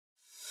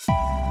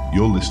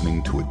You're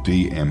listening to a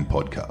DM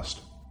podcast.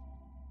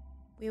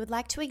 We would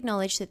like to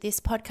acknowledge that this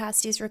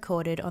podcast is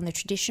recorded on the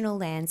traditional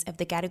lands of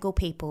the Gadigal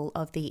people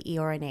of the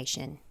Eora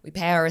Nation. We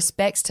pay our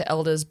respects to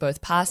elders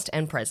both past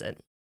and present.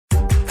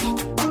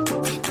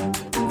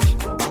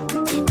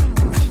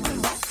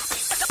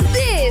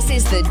 This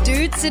is the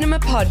Dude Cinema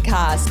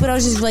Podcast. But I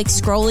was just like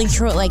scrolling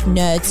through it like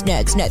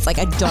nerds. Like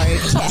I don't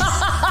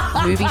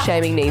care. Movie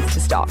shaming needs to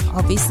stop.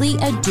 Obviously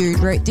a dude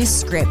wrote this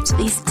script.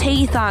 These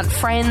teeth aren't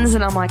friends,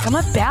 and I'm like, I'm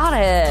about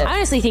it. I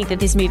honestly think that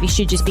this movie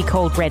should just be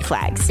called Red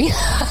Flags.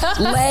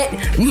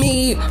 Let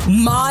me,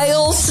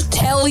 Miles,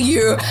 tell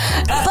you.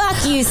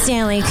 Fuck you,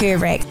 Stanley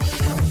Kubrick.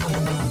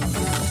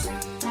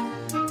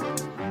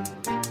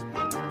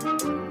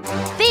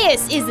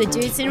 This is the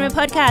Dude Cinema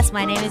Podcast.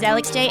 My name is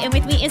Alex J, and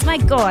with me is my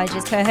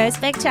gorgeous co-host,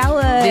 Beck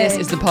Tower. This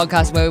is the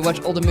podcast where we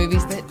watch all the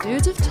movies that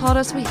dudes have taught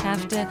us we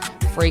have to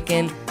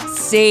freaking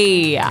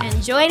see.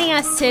 And joining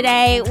us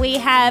today, we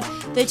have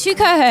the two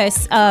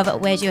co-hosts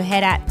of Where's Your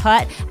Head At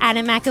Pot,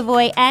 Anna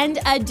McEvoy, and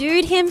a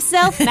dude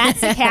himself, Matt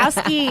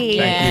Zukowski.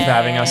 Thank you for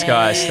having us,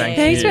 guys.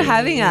 Thanks for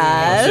having us.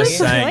 I was just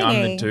saying I'm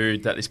joining. the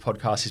dude that this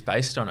podcast is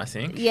based on, I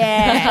think.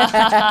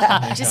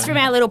 Yeah. Just from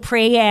our little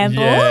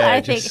preamble, Yeah,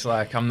 I think. just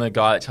like I'm the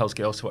guy that tells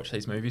girls to watch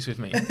these movies with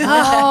me.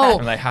 Oh.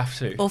 And they have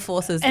to. All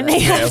forces. And they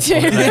have to. They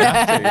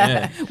have to,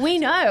 yeah. We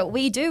know.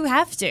 We do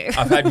have to.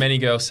 I've had many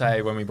girls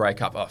say when we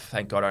break up, oh,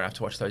 thank God I don't have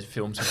to watch those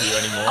films with you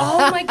anymore.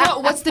 Oh my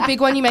God, what's the big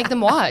one you make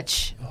them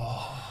watch?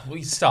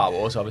 Well, Star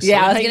Wars, obviously.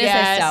 Yeah, I was going to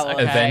say Star Wars.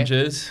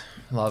 Avengers,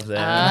 love them.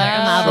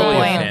 Marvel Surely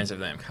boy. you're fans of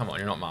them. Come on,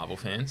 you're not Marvel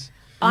fans.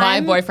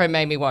 My boyfriend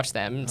made me watch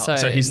them. So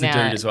he's the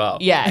now- dude as well.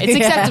 Yeah, it's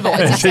acceptable.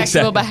 It's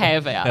acceptable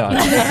behaviour.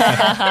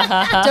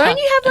 Don't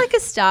you have like a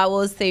Star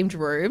Wars themed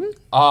room?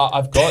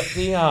 I've got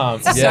the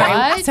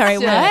yeah. Sorry,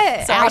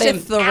 what? Out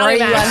of three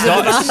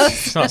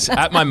It's not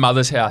at my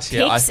mother's house.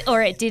 Yeah, Pics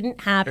or it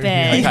didn't happen.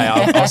 Okay,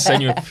 I'll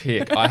send you a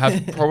pic. I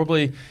have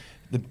probably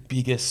the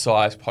biggest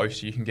size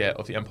poster you can get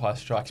of The Empire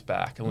Strikes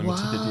Back, a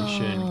limited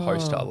edition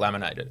poster,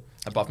 laminated,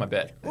 above my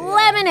bed.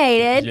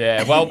 Laminated.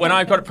 Yeah, well, when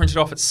I got it printed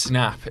off at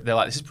Snap, they're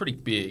like, this is pretty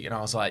big. And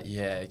I was like,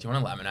 yeah, do you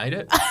want to laminate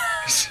it?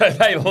 So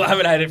they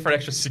laminated it for an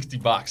extra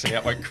 $60 and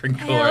it won't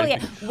crinkle or Hell yeah.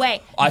 anything.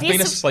 Wait. I've been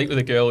asleep with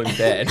a girl in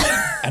bed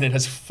and it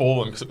has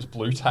fallen because it was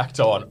blue tacked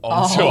onto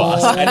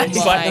us. And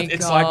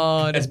it's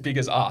like as big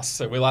as us.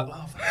 So we're like,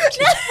 oh,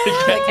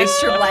 Like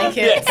extra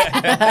blankets.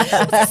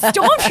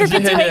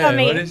 Stormtrooper doing on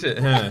me. What is it?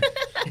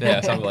 Yeah,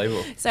 it's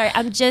unbelievable. Sorry,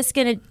 I'm just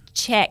going to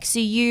check. So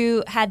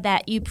you had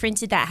that, you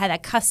printed that, had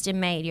that custom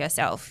made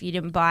yourself. You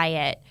didn't buy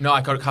it. No,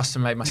 I got it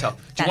custom made myself.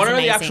 Do That's you want to know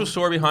the amazing. actual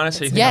story behind it?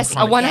 So you think Yes,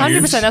 I'm kind of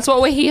 100%. cute? That's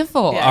what we're here for.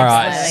 All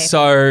right, Absolutely.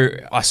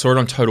 so I saw it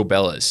on Total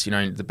Bellas. You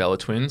know the Bella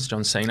twins,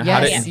 John Cena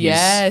had it. Yes, And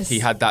yes. He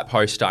had that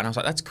poster, and I was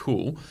like, "That's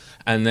cool."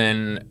 And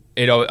then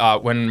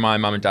when my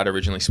mum and dad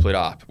originally split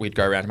up, we'd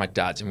go around to my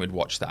dad's and we'd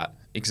watch that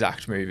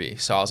exact movie.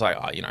 So I was like,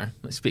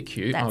 it's a bit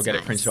cute. That's I'll get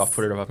nice. it printed off,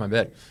 put it above my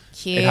bed.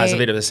 Cute. It has a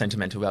bit of a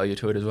sentimental value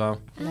to it as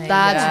well.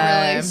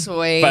 That's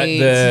really sweet. But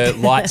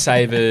the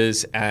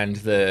lightsabers and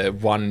the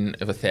 1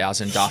 of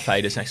 1,000 Darth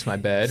Vaders next to my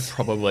bed,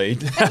 probably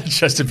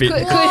just a bit.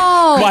 Could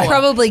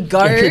probably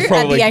go Could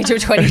probably- at the age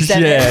of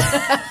 27.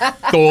 Yeah.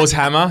 Thor's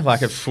hammer,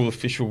 like a full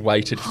official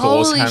weighted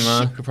Thor's Holy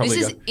hammer. shit. Could probably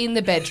This is go. in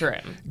the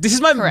bedroom. This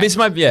is my,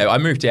 I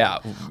moved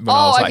out when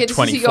I was okay, like this is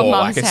at 24. your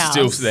Like mum's it's house.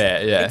 still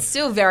there, yeah. It's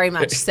still very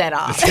much set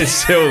up. It's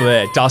still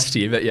there,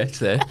 dusty, but yeah, it's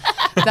there.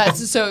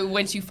 That's so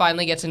once you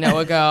finally get to know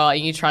a girl and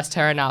you trust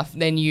her enough,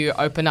 then you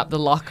open up the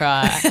locker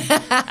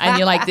and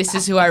you're like, this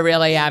is who I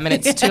really am. And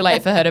it's too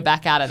late for her to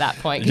back out at that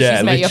point because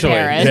she's met your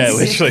parents. Yeah,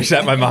 literally. She's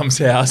at my mum's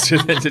house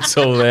and it's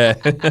all there.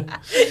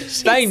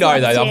 They know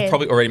though. I've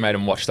probably already made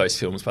them watch those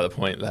films by the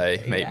point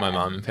they meet my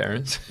mum and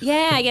parents.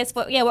 Yeah, I guess.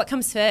 What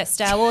comes first,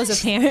 Star Wars or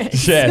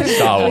parents? Yeah,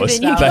 Star Wars.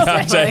 Then you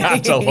They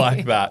have to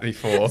like that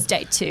before.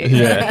 Stay tuned.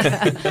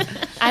 Yeah.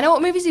 Anna,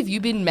 what movies have you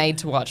been made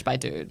to watch by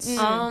dudes?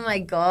 Oh my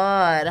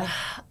God.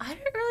 I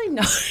don't really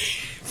know.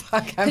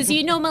 Because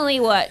you normally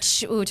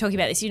watch, we were talking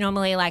about this, you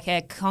normally like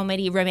a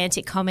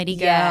romantic comedy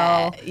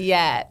girl.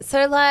 Yeah.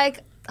 So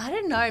like, I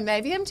don't know,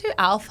 maybe I'm too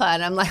alpha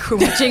and I'm like, we're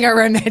watching a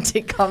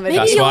romantic comedy.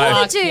 Maybe you why-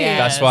 want to do. Yeah.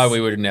 That's why we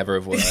would never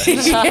have worked.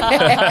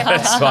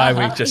 That's why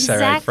we just say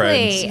we're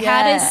friends. Exactly.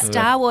 How does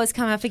Star Wars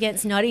come up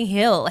against Notting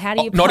Hill? How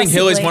do you Notting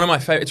Hill is possibly- one of my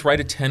favorite. It's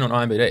rated 10 on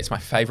IMDb. It's my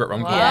favorite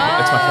rom-com. Wow.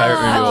 It's my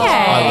favorite movie. Okay.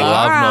 I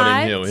love All Notting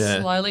right. Hill.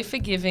 Yeah, Slowly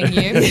forgiving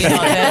you. You're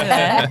not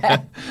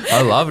there.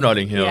 I love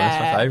Notting Hill. That's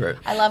my favorite.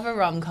 I love a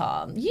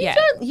rom-com. You Yeah.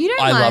 don't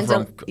I mind love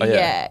rom.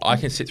 yeah. I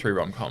can sit through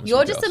rom-coms. You're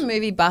with just girls. a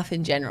movie buff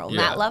in general. Yeah.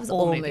 Matt loves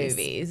All all movies.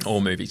 movies. All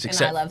movies, And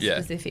except I love yeah.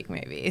 specific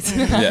movies.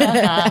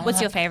 Yeah. What's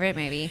your favourite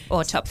movie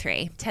or top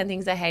 3? 10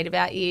 Things I Hate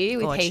About You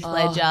with Gorge. Heath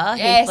Ledger.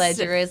 yes. Heath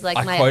Ledger is like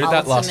I my quoted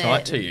that last ultimate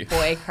night to you.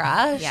 boy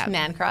crush, Yeah.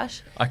 man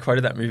crush. I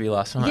quoted that movie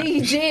last night. Yeah,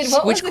 you did.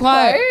 What Which was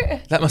the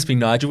quote? That must be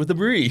Nigel with the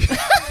brie.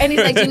 And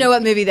he's like, do you know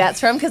what movie that's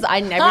from? Because I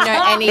never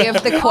know any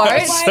of the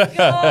quotes. Oh my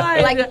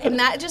God. Like, and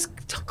that just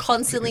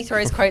constantly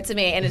throws quotes at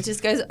me, and it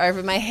just goes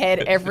over my head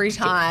every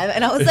time.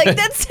 And I was like,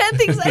 "That's 10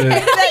 things I hate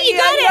about you."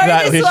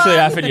 That literally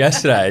happened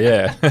yesterday.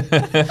 Yeah.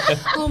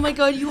 Oh my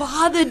god, you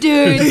are the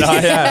dude. No,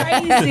 yeah.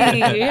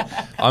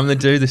 Crazy. I'm the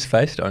dude this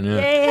faced on.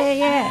 Yeah.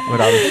 Yeah.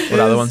 What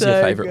other ones are your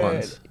so favourite good.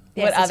 ones?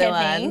 Yeah, What so other 10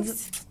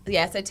 ones? things.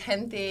 Yeah, so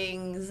 10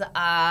 things.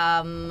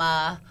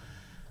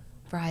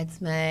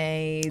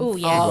 Bridesmaids. Oh,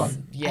 yeah. Oh, I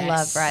yes.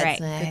 love Great.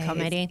 Bridesmaids. Good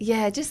comedy.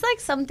 Yeah, just like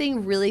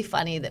something really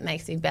funny that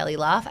makes me belly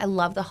laugh. I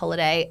love The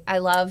Holiday. I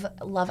love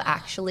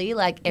Actually.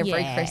 Like every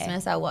Yeah.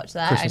 Christmas I watch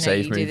that. Christmas I know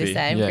Eve you do the movie.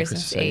 same. Yeah,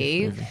 Christmas Christmas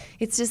Eve Eve. movie.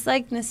 It's just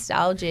like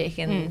nostalgic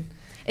and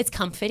It's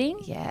comforting.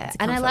 yeah. It's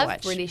a And I comfort love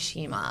watch. British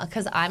humour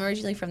because I'm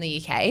originally from the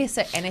UK.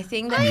 So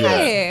anything that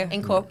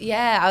Yeah.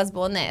 yeah, I was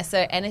born there.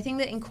 So anything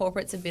that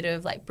incorporates a bit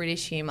of like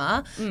British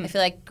humour, I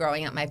feel like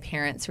growing up, my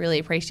parents really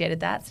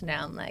appreciated that. So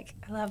now I'm like,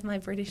 I love my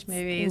British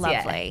movies.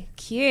 Lovely.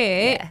 Cute.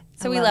 Yeah.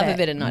 So we love a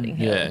bit of Notting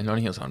Hill. Yeah,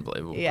 Notting Hill's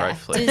unbelievable. Yeah. Great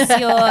flick. Does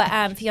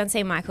your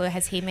fiance Michael,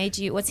 has he made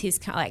you, what's his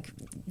kind of like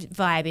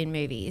vibe in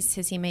movies?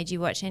 Has he made you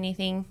watch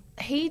anything?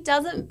 He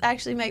doesn't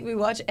actually make me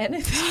watch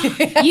anything.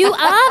 You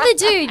are the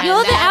dude.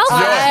 You're the alpha.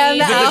 I am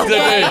the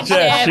alpha.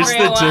 Yeah, she's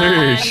the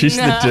dude. She's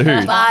the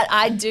dude. But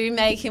I do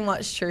make him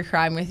watch true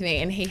crime with me,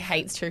 and he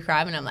hates true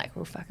crime, and I'm like,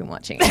 we're fucking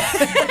watching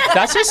it.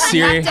 That's a You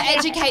serious. have to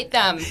educate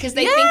them because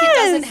they think it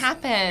doesn't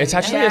happen. It's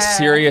actually a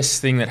serious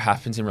thing that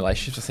happens in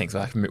relationships. I think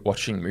like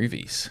watching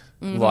movies.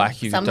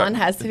 Like you. Someone don't-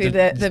 has to be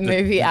the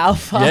movie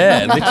alpha.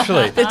 Yeah,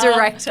 literally. The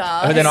director.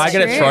 And then I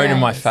get it true. thrown in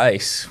my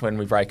face when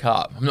we break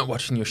up. I'm not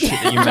watching your shit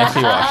that you make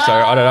me watch, so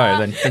I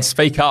don't know. Then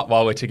speak up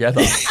while we're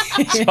together.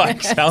 It's like,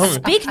 tell me.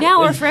 Speak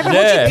now or forever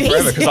Yeah, hold your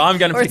forever, peace. because I'm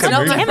going to Or pick it's a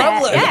not movie. my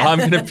problem. Yeah. I'm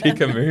going to pick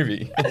a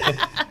movie.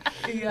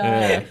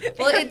 Yeah.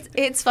 Well,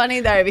 it's funny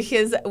though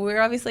because we're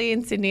obviously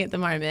in Sydney at the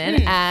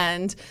moment,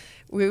 and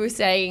we were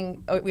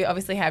saying we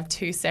obviously have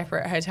two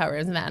separate hotel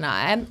rooms, Matt and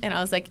I. And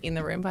I was like in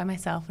the room by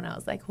myself, and I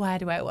was like, why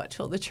do I watch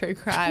all the true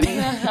crime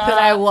that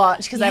I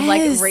watch? Because I've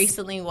like Yes.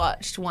 recently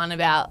watched one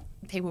about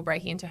people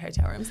breaking into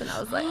hotel rooms, and I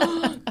was like,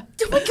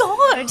 Oh my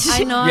God.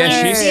 I know. Yeah,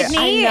 In she's-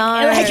 Sydney.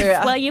 I know.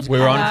 Like, well, you've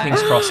We're on I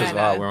King's know. Cross as I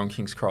well. know. We're on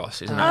King's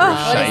Cross. Isn't that a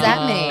what shady? does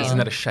that mean? Isn't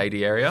that a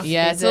shady area?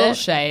 Yeah, Is it's all it?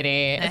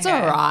 shady. It's Okay.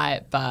 all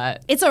right,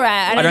 but It's all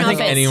right. I I don't don't know think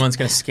if it's, anyone's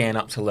going to scan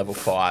up to level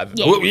 5.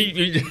 Yeah. But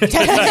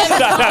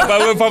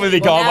we'll probably be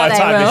gone by the now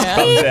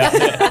time they this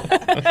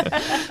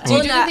comes out. do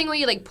you do no. the thing where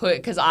you like put,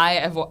 because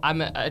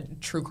I'm a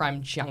true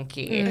crime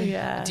junkie.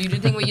 Yeah. Do you do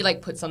the thing where you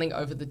like put something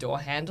over the door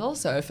handle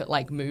so if it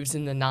like moves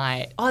in the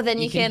night, Oh, then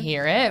you can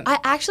hear it? I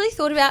actually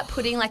thought about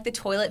putting like the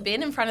toilet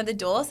bin in front of the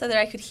door so that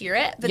I could hear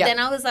it. But Yep. then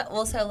I was like,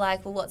 also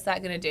like, well, what's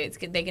that going to do?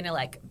 They're going to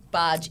like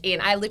barge in.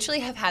 I literally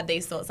have had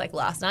these thoughts like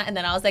last night. And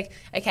then I was like,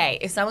 okay,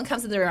 if someone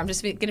comes in the room, I'm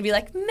just going to be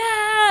like,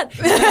 Matt,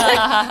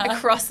 like,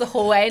 across the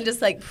hallway and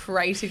just like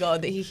pray to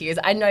God that he hears.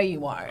 I know you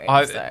won't.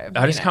 I so, just you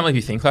can't know. believe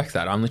you think like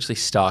that. I'm literally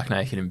stark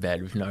naked in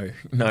bed with no, you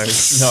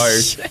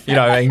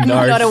know,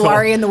 no. Not a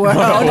worry in the world.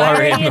 Not a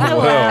worry Worry in the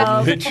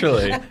world.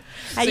 Literally.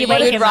 How So you you wake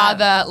would him up.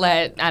 rather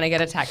let Anna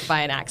get attacked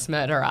by an axe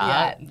murderer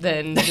Yeah.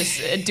 than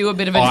just do a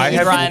bit of a I nude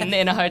have- run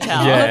in a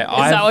hotel? Yeah,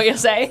 Is that what you're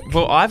saying?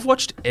 Well, I've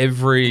watched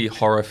every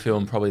horror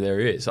film probably there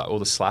is, like all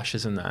the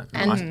slashers and that.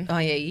 And, oh,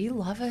 yeah, you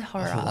love a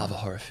horror. I love a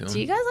horor film. Do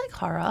you guys like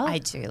horror? I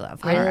do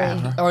love horror.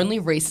 I'm only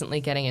recently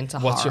getting into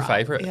horror. What's your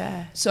favourite?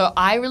 Yeah. So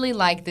I really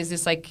like, there's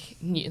this like,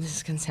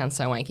 this can sound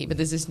so wanky, but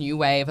there's this new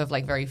wave of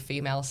like very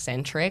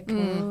female-centric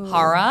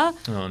horror.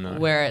 Oh, no.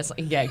 Where it's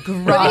like, yeah,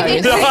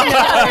 gross.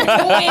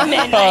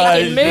 Women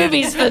making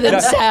movies for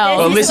themselves.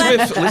 Well,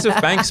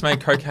 Elizabeth Banks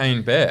made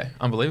Cocaine Bear.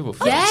 Unbelievable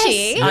film. Yes,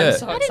 she? Yeah. I'm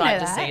so I didn't excited know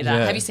to that. see that.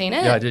 Yeah. Have you seen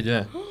it? Yeah, I did,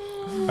 yeah.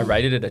 I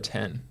rated it a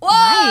 10.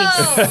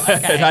 Nice.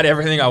 It had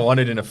everything I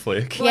wanted in a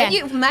flick.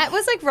 Yeah. Matt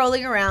was like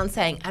rolling around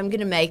saying, I'm going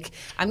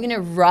to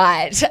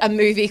write a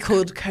movie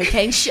called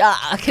Cocaine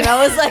Shark. And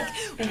I was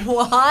like,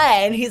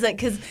 why? And he's like,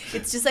 because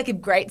it's just like a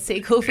great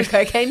sequel for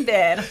Cocaine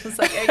Bear. And I was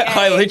like, okay.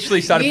 I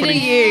literally started You do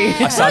putting you.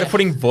 I started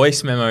putting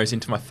voice memos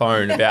into my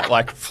phone about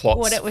like plots.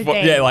 What it would be.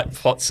 Yeah, like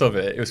plots of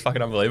it. It was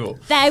fucking unbelievable.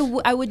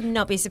 I would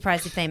not be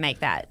surprised if they make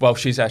that. Well,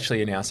 she's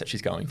actually announced that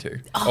she's going to.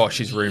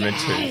 She's rumoured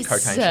yes. to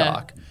Cocaine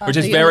Shark, which so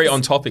is you very look-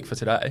 on topic for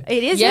today.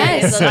 It is.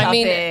 Yes, on I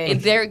mean,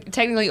 topic. there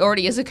technically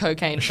already is a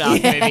Cocaine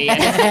Shark movie, and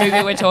it's the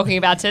movie we're talking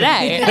about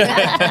today.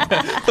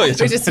 We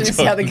just missed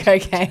out the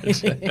cocaine.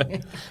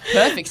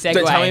 Perfect segue.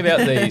 So tell me about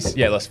these.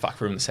 Yeah, let's fuck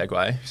room the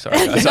segue. Sorry,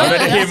 guys. I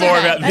want to hear more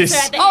about That's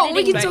this. right. Oh, we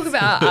Editing can talk voice.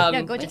 about. No,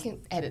 We gorgeous.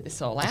 can edit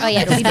this all out. Oh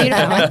yeah, it'll be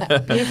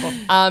beautiful.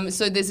 Beautiful.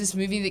 So there's this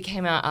movie that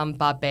came out,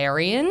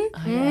 Barbarian.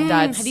 Have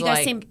That's you guys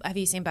like, seen? Have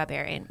you seen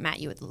Barbarian? Matt,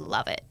 you would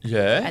love it.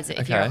 Yeah. As if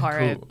Okay, you're a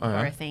horror cool. All right.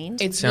 horror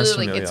fiend. It's Sounds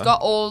really like, it's familiar.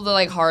 got all the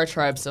like horror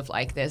tropes of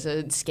like there's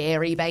a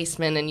scary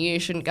basement and you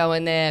shouldn't go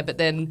in there, but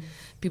then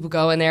people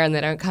go in there and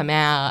they don't come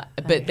out.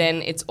 But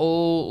then it's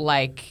all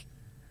like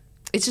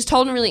it's just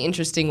told in a really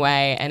interesting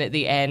way, and at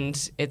the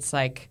end it's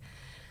like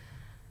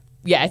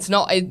it's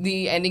not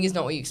the ending is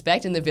not what you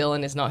expect, and the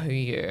villain is not who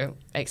you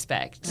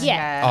expect.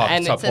 Yeah. Oh,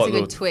 And so it's a plot good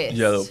little- twist.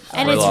 Yeah, little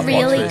And thriller it's plot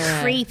really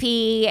twist.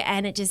 creepy,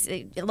 and it just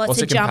lots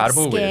What's of it jump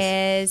compatible with?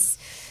 scares.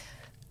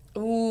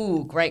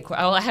 Ooh, great.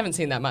 Oh, I haven't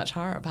seen that much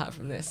horror apart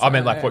from this. I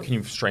mean, like, so- what can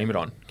you stream it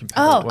on?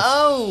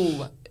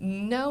 Oh,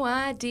 no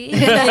idea.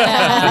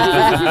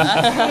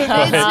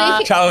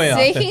 Tell me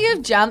after. Speaking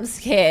of jump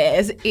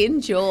scares,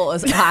 in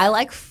Jaws, I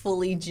like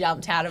fully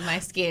jumped out of my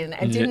skin,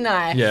 and didn't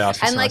I? Yeah, I was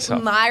just and like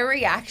myself. my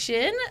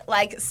reaction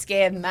like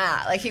scared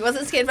Matt. Like he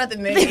wasn't scared about the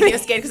movie, he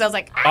was scared because I was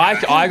like, I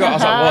was like,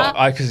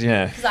 what? Because,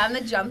 yeah. because I'm the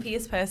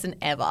jumpiest person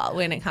ever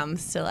when it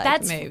comes to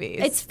like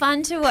movies. It's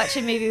fun to watch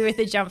a movie with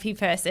a jumpy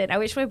person. I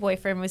wish my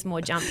boyfriend was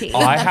more jumpy.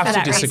 I for have to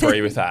that disagree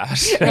reason. with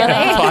that.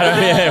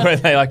 Yeah,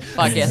 when they like,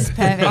 Fuck yes.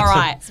 Perfect. All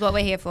right. That's what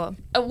we're here for.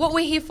 What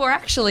we're here for,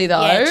 actually,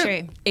 though, Yeah,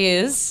 true.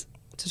 is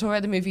to talk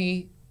about the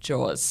movie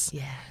Jaws.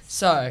 Yes.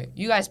 So,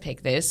 you guys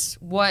pick this.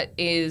 What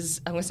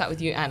is... I'm going to start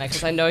with you, Anna,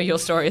 because I know your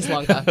story is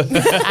longer.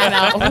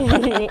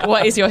 Anna,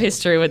 what is your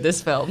history with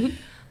this film?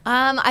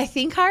 I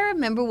think I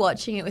remember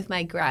watching it with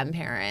my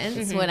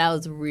grandparents when I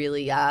was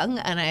really young,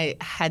 and I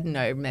had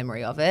no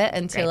memory of it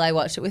until I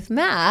watched it with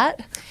Matt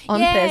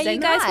on Thursday you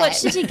guys night.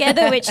 watched it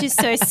together, which is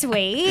so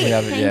sweet.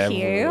 have it, yeah, Thank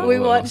you. We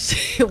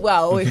watched.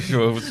 Well,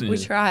 we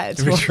tried.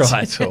 To We watch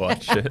tried it. to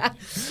watch it.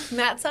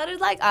 Matt started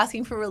like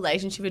asking for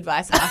relationship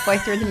advice halfway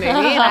through the movie,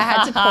 and I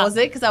had to pause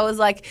it because I was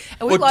like,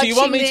 "Are we Well, do you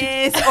watching want me to-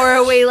 this, or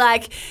are we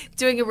like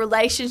doing a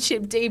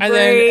relationship debrief?"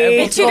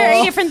 then, Two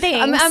very different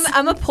things.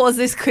 I'm gonna pause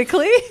this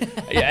quickly.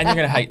 Yeah, and you're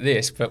going to hate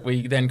this, but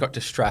we then got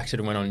distracted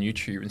and went on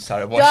YouTube and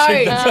started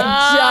watching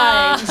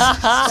Don't.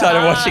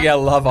 started watching our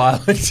Love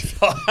Island.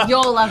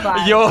 Your Love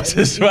Island. Yours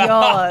as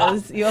well.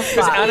 Yours. You're Because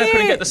fucked. Anna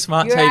couldn't get the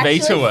smart You're TV actually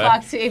to work.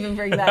 fucked to even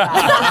bring that up.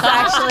 It's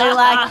actually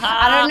like,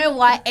 I don't know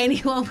why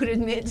anyone would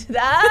admit to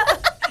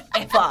that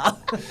ever.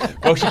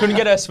 Well, she couldn't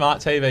get her smart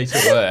TV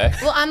to work.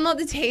 Well, I'm not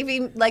the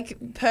TV like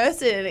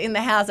person in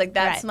the house. Like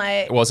that's Right. my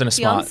It wasn't a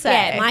smart-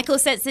 fiance. Yeah, Michael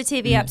sets the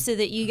TV up so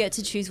that you get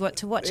to choose what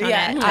to watch on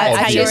Yeah, it. I That's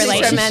how your choose this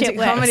relationship romantic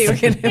comedy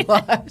works. we're gonna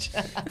watch.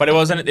 But it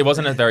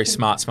wasn't a very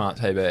smart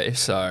TV,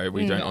 so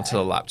we went onto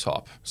the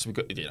laptop. So we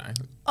got,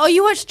 Oh,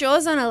 you watched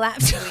Jaws on a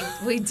laptop?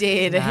 We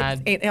did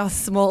Mad. in our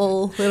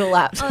small little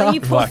laptop. Oh,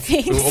 you poor like,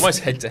 we things. were almost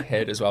head to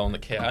head as well on the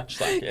couch.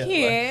 Like,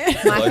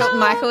 yeah,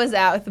 Michael was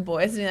out with the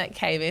boys and he like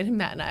came in and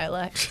Matt and I were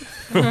like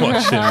like,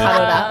 watching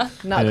cuddled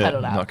up. Not Yeah,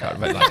 cuddled up. Not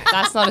cuddled, but like,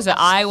 That's not as it.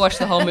 I watched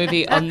the whole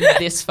movie on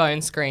this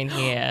phone screen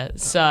here.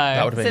 So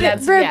that would have been.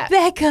 that's-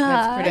 Rebecca.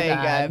 That's pretty There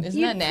you bad. go. Isn't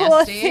You that poor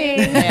nasty? thing.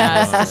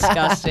 Yeah, it's You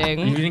disgusting.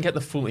 didn't get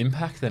the full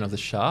impact then of the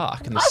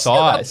shark and the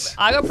size.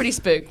 I got pretty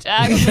spooked.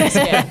 I got pretty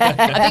scared.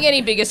 I think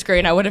any bigger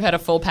screen, I would have had a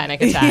full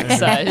panic attack.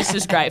 So this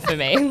is great for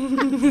me.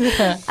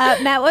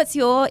 Matt, what's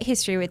your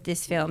history with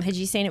this film? Had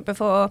you seen it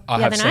before the I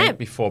have other seen night? it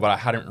before, but I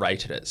hadn't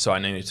rated it, so I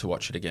needed to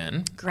watch it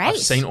again. Great. I've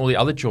seen all the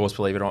other Jaws,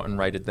 believe it or not, and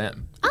rated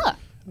them. Oh,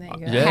 There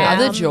you go. Yeah.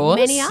 Other Jaws?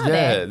 many are Yeah,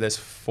 there? there's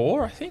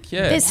 4, I think.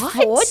 Yeah. There's 4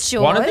 Jaws.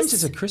 One of them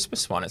is a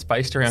Christmas one. It's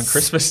based around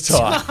Christmas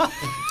time.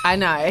 I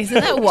know. Isn't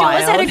that Jaws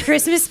wild? had a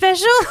Christmas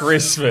special?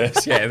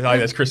 Christmas. Yeah, like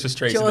there's Christmas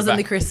trees Jaws in the and back.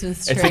 the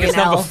Christmas I tree think it's and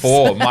number elves.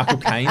 4. Michael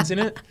Caine's in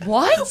it.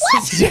 What?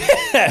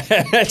 Yeah,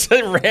 it's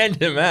a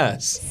random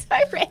ass. So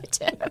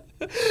random.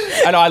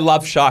 And I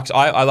love sharks.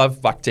 I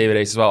love like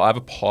DVDs as well. I have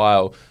a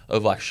pile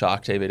of like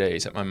shark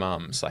DVDs at my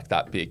mum's, like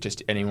that big.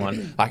 Just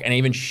anyone, like, and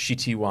even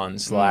shitty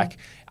ones like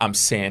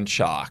sand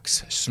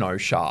sharks, snow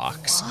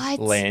sharks, What?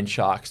 land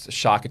sharks,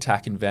 Shark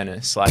Attack in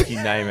Venice, like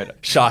you name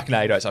it.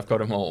 Sharknadoes, I've got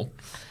them all.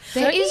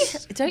 Don't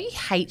you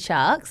hate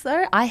sharks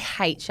though? I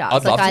hate sharks.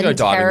 I'd love to I'm go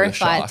diving with a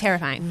terrified. shark.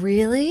 Terrifying.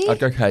 Really? I'd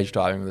go cage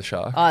diving with a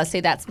shark. Oh,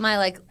 see, that's my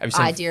like Have you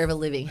seen- idea of a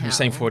living Have you house.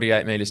 seen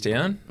 48 meters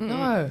down?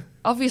 No,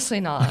 obviously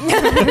not.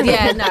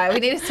 Yeah, no,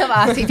 we need to stop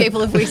asking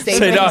people if we see See,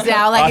 things no,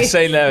 now. Like, I've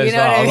seen them you as know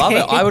well. what I love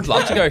mean? it. I would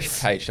love to go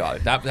cage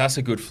diving. That's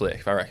a good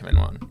flick. I recommend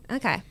one.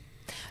 Okay.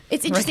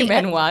 It's interesting.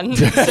 Recommend one.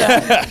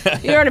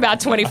 You're at about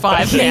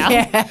 25 now.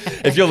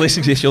 If you're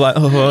listening to this, you're like,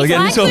 oh,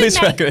 again, I it's all could this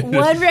make recommended.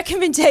 one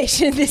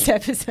recommendation this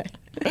episode.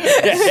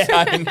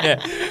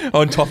 Yeah,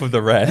 on top of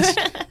the rest.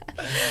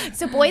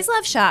 So boys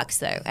love sharks,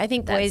 though. I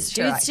think boys, That's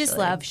true, dudes just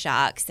actually. love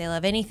sharks. They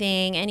love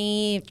anything,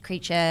 any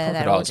creature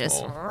that'll Crocodiles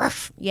just, more.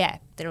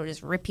 that'll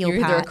just rip you You're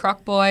either a apart.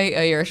 croc boy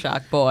or you're a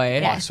shark boy.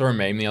 Yeah. I saw a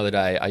meme the other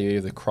day. Are you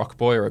either croc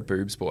boy or a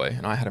boobs boy?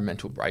 And I had a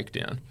mental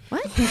breakdown.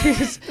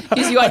 Because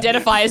you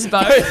identify as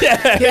both.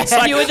 It's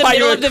like, You in the are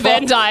middle a of the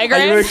Venn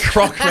diagram? Are you a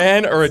croc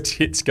man or a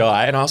tits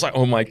guy? And I was like,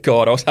 oh my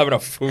God, I was having a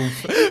full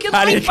can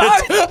panic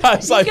like both. attack. I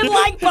was like, can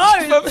like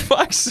both. For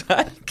fuck's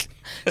sake.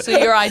 So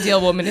your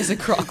ideal woman is a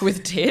croc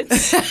with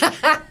tits.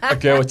 A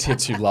girl with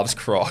tits who loves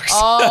crocs.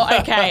 Oh,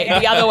 okay.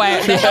 The other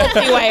way, the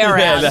healthy way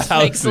around the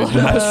makes a lot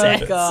healthy- more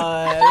sense.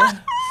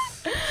 God.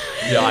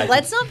 Yeah,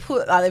 Let's not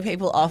put other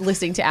people off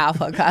listening to our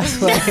podcast,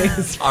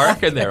 please. I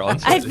reckon they're on.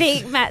 I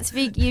think, Matt,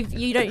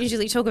 you don't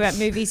usually talk about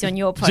movies on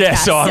your podcast. Yeah,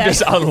 so I'm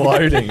just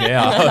unloading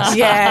now.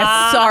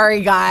 Yeah,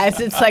 sorry guys.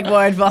 It's like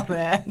word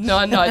vomit.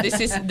 No, this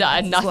is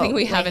nothing what we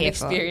we're haven't here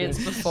for.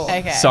 experienced before.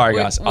 Okay. Sorry,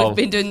 guys. We've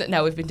been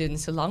doing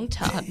this a long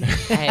time,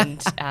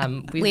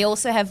 and We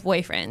also have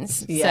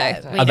boyfriends.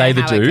 Yeah. So we Are know they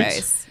the how it dudes?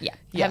 goes. Yeah.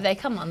 Yeah. Have they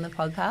come on the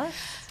podcast?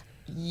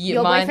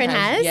 Your mine boyfriend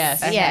has?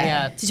 Yes. Yeah.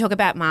 Yeah. To talk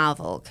about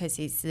Marvel, because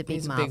he's the big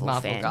He's a Marvel big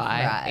Marvel fan.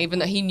 guy. Right. Even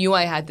though he knew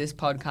I had this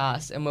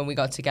podcast, and when we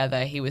got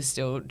together, he was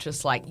still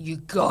just like, "You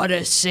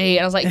gotta see."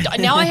 And I was like,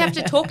 "Now I have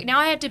to talk. Now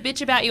I have to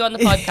bitch about you on the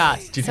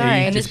podcast." Did Sorry.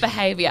 And this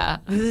behavior.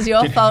 This is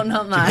your fault,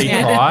 not Did he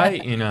mine. cry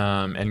in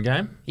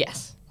Endgame?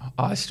 Yes.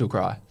 I still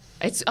cry.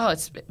 It's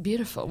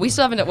beautiful. We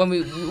still haven't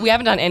done we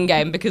haven't done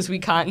Endgame because we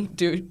can't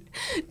do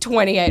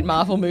 28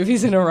 Marvel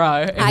movies in a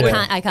row.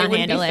 I can't wouldn't be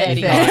handle fair to it.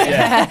 you.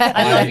 Yeah.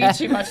 I love you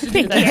too much to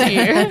do that to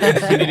you.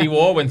 Infinity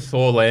War, when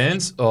Thor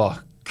lands, oh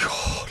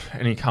God.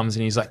 And he comes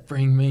and he's like,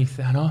 bring me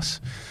Thanos.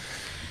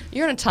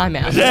 You're on a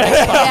timeout.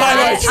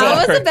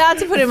 I was about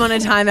to put him on a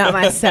timeout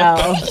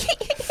myself.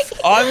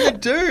 I'm the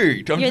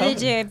dude. You're the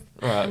dude.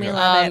 All right, We yeah.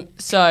 love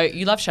it. So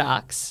you love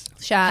sharks.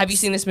 Sharks. Have you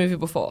seen this movie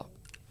before?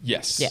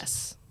 Yes.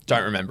 Yes.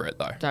 Don't remember it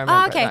though. Don't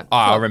remember. okay. It, Oh,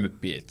 I remember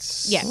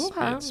bits. Yeah.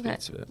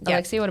 Bits of it. no.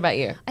 Alexia, what about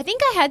you? I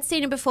think I had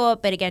seen it before,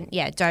 but again,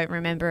 don't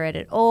remember it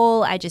at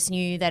all. I just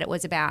knew that it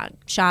was about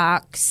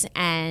sharks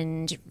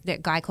and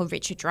that guy called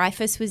Richard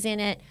Dreyfuss was in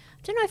it.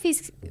 I don't know if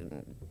he's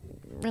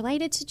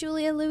related to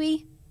Julia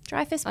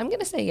Louis-Dreyfus. I'm going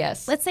to say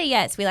yes. Let's say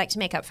yes. We like to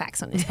make up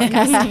facts on this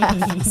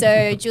podcast.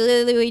 So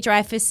Julia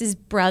Louis-Dreyfus's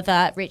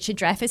brother, Richard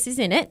Dreyfuss, is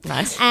in it.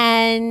 Nice.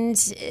 And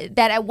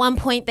that at one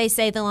point they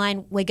say the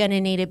line, "We're going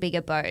to need a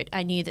bigger boat."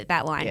 I knew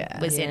that line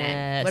was in it.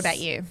 Yes. What about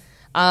you?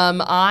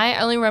 I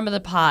only remember the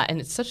part,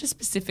 and it's such a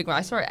specific one.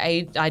 I saw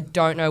it, I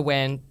don't know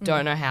when,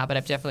 don't know how, but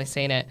I've definitely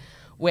seen it,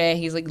 where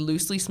he's like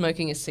loosely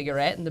smoking a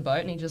cigarette in the boat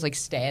and he just like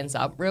stands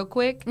up real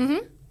quick.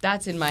 Mm-hmm.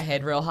 That's in my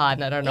head real hard,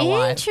 and I don't know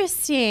why.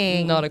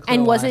 Interesting. Not a clue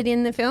And was why. it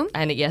in the film?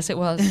 And yes, it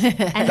was. And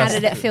how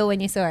did it feel when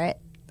you saw it?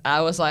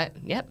 I was like,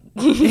 yep.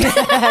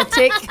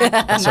 Tick.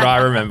 That's what I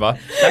remember.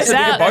 That's the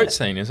bigger boat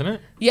scene, isn't it?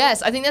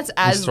 Yes, I think that's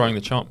as... He's throwing the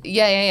chomp.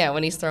 Yeah,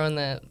 when he's throwing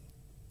the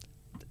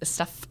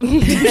stuff.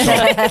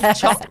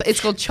 Chop.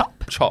 It's called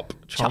chop. Chop.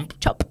 Chomp.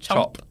 Chop.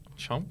 Chop.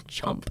 Chomp.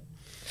 Chomp.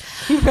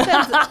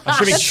 I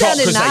should be chopped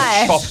sounded because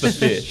nice. they chop the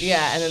fish.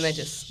 Yeah, and then they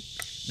just...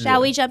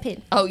 Shall we jump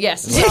in? Oh,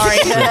 yes. Sorry.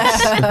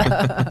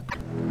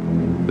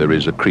 There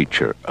is a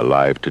creature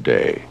alive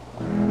today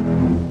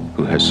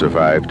who has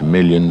survived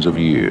millions of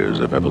years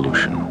of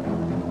evolution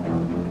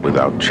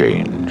without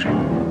change,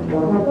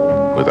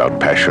 without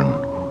passion,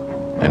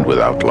 and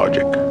without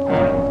logic.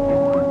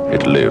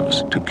 It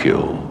lives to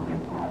kill.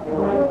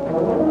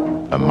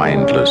 A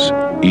mindless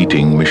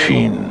eating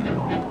machine.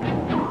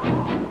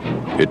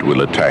 It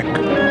will attack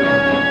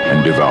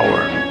and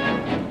devour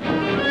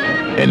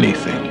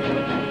anything.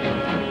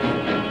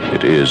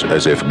 It is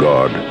as if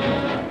God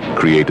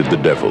created the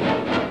devil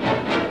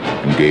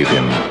and gave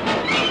him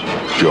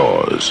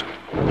jaws.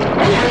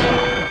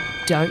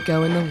 Don't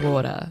go in the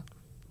water.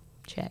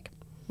 Check.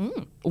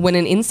 When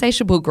an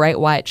insatiable great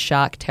white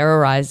shark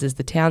terrorizes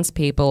the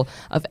townspeople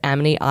of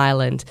Amity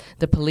Island,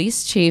 the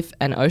police chief,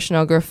 an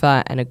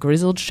oceanographer, and a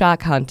grizzled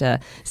shark hunter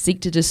seek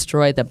to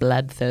destroy the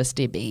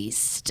bloodthirsty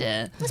beast.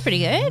 That's pretty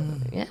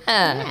good.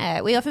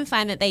 Yeah. We often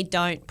find that they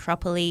don't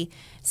properly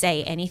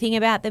say anything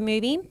about the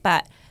movie,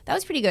 but that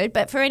was pretty good.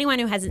 But for anyone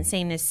who hasn't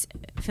seen this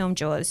film,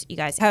 Jaws, you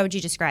guys, how would you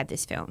describe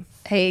this film?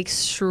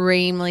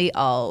 Extremely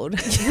old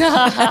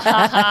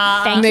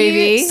Thank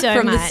movie you so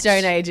from the much.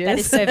 Stone Ages. That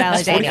is so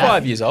validating.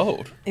 45 years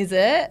old. Is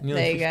it?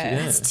 Nearly there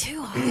you 50,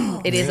 go. yeah. Too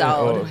old. It is Yeah,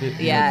 old. a bit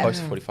Yeah. close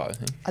to 45, I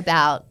think.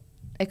 About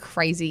a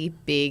crazy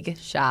big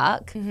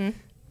shark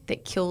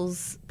that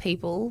kills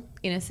people,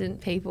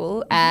 innocent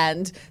people,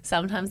 and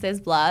sometimes there's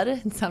blood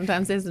and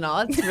sometimes there's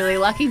not. It's a really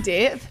lucky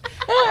dip.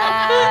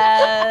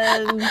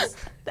 And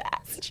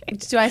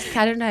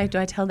I don't know, do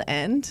I tell the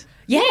end?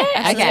 Yeah.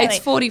 Okay. It's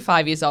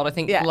 45 years old. I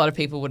think Yeah. a lot of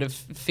people would have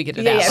figured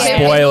it Yeah, out. yeah. by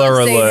now. Spoiler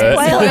alert.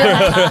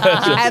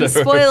 And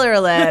spoiler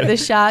alert, the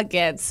shark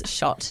gets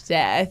shot to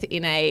death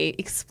in a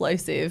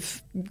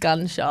explosive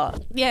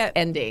gunshot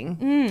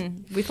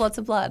ending with lots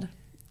of blood.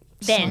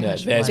 Then. Yeah,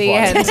 there's The one.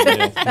 end.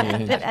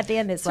 Yeah. At the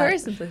end, there's It's very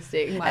one.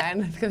 simplistic,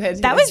 mine, compared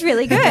to That was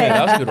really good. Yeah,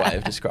 that was a good way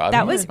of describing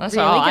That it. was That's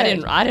really right.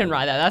 good. I didn't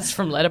write that. That's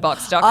from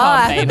letterboxd.com,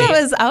 I baby.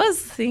 thought I was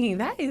thinking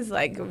that is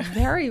like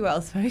very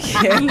well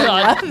spoken. No.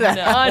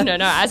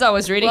 As I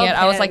was reading Well it,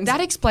 I was like, penned.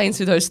 that explains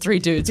who those three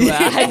dudes were. I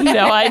had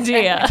no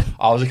idea.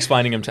 I was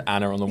explaining them to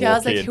Anna on the Yeah, I walk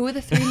was like, in. who are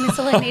the three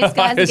miscellaneous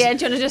guys again?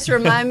 Do you want to just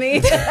remind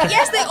me?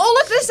 Yes, they all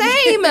look the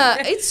same.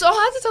 It's so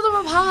hard to tell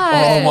them apart.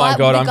 Oh my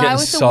God, the I'm guy getting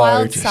with the so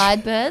wild just-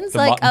 sideburns. the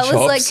Like I mutton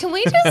was like, chops. can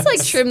we just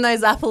like trim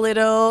those up a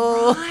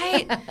little?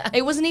 Right.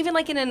 It wasn't even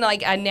like in a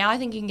like. And now I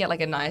think you can get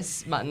like a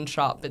nice mutton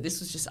chop, but this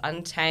was just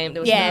untamed.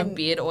 There was Yeah. no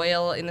beard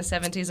oil in the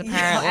 70s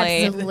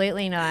apparently.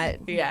 Absolutely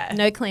not. Yeah.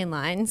 No clean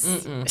lines.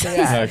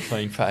 No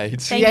clean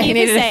fades. Thank Yeah, you he for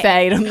needed a saying-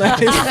 fade on those.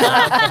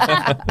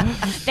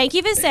 Thank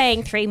you for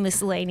saying three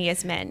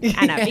miscellaneous men,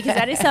 Anna, because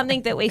that is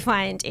something that we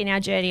find in our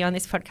journey on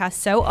this podcast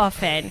so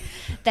often,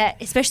 that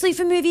especially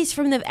for movies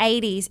from the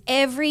 80s,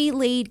 every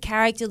lead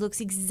character looks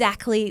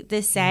exactly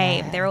the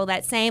same. They're all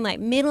that same, like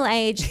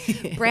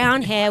middle-aged,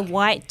 brown hair,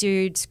 white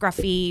dude,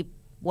 scruffy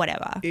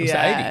whatever. It was the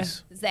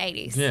 80s. It's the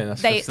 80s. Yeah,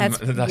 that's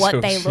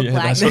what they look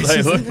like. That's what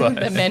they look like.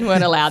 The men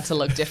weren't allowed to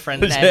look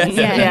different then.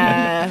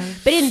 Yeah.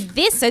 But in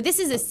this, so this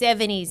is a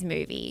 70s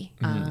movie,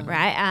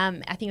 right?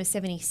 I think it was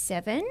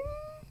 77.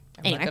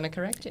 I'm not going to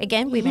correct you.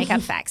 Again, we make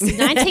up facts.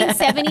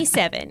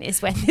 1977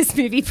 is when this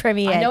movie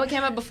premiered. I know it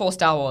came out before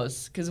Star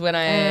Wars because when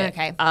I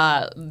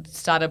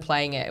started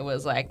playing it, it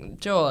was like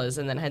Jaws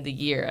and then had the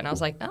year. And I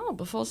was like, oh,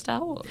 before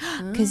Star Wars.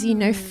 Because you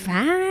know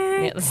facts.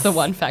 Yeah, that's the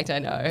one fact I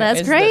know.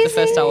 That's is crazy. That the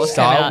first Star Wars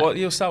came out. What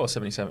year was Star Wars?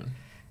 77?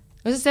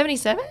 Was it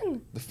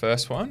 77? The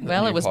first one?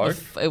 Well, it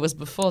was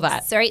before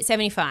that. So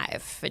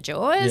 875 for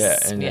Jaws. Yeah,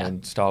 and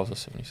then Star Wars was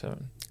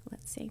 77.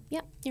 Let's see.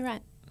 Yep, you're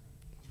right.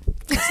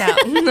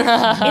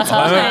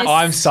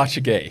 I'm such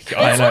a geek.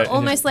 I know.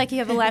 Almost like you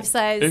have a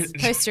life-size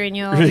poster in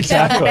your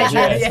Exactly.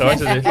 bedroom. Yeah. So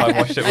it's as if I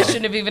watched it. I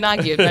shouldn't have even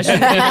argued. And then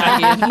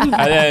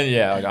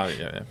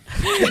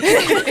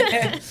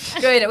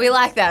Good. We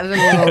like that.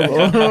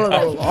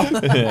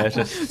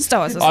 Star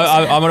Wars.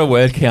 I'm on a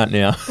word count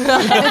now. He's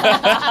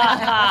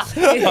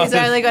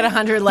only got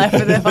 100 left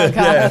for the podcast.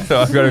 Yeah, so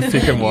I've got to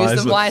pick them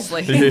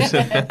wisely. Use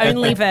them wisely.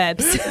 Only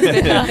verbs.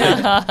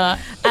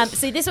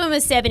 So this one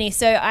was 70.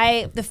 So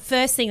the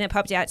first thing that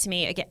popped out to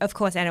me, again, of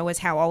course, Anna, was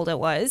how old it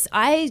was.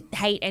 I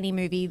hate any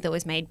movie that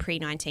was made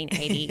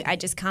pre-1980. I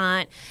just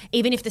can't,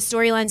 even if the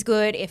storyline's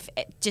good, if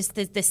just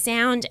the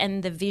sound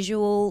and the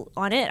visual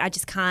on it, I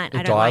just can't,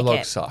 I don't like it. The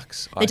dialogue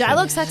sucks. The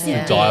dialogue sucks in The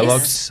this.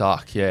 dialogues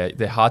suck, yeah.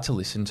 They're hard to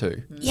listen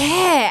to.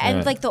 Yeah,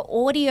 and like the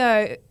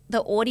audio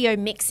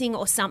mixing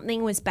or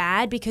something was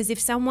bad because I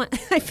found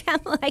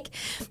like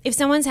if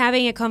someone's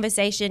having a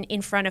conversation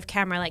in front of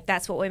camera, like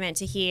that's what we're meant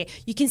to hear,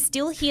 you can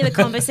still hear the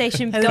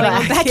conversation going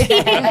on back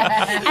here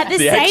at the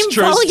same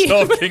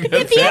volume.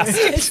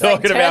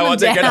 Talking about what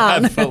they're going to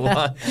have for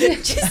lunch.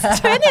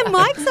 Just turn their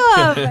mics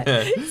off.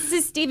 So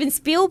Steven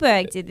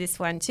Spielberg did this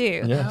one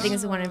too. Yes. I think it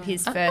was one of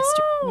his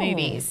first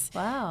movies.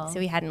 Wow. So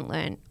he hadn't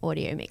learned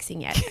audio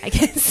mixing yet, I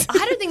guess. I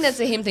don't think that's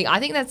a him thing. I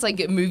think that's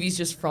like movies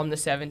just from the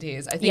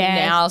 70s. I think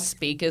now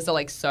speakers are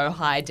like so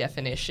high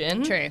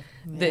definition. True.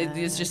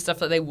 There's just stuff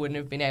that they wouldn't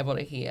have been able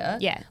to hear.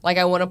 Yeah. Like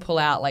I want to pull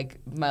out like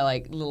my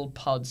like little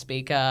pod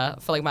speaker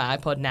for like my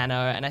iPod Nano,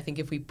 and I think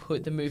if we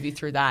put the movie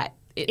through that,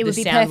 It the would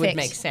be sound perfect. would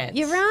make sense.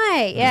 You're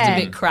right. Just Yeah.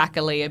 a bit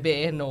crackly, a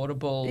bit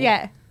inaudible.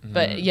 Yeah.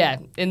 But yeah,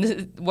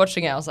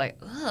 watching it, I was like,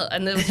 ugh.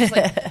 And there was just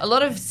like a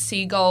lot of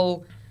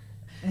seagull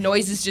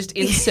noises just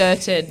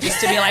inserted just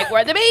to be like, we're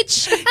at the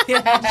beach.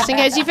 Just in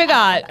case you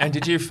forgot. And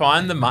did you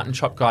find the mutton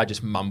chop guy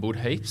just mumbled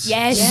heaps?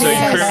 Yes. So you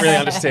couldn't really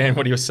understand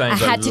what he was saying. I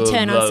had to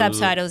turn on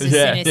subtitles as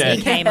soon as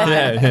he came on.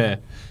 Yeah.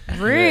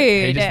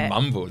 Rude. He just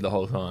mumbled the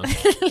whole time.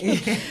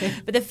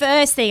 But the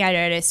first thing I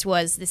noticed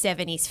was the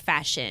 70s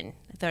fashion.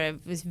 I thought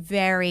it was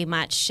very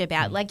much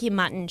about like your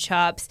mutton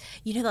chops,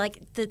 you know, like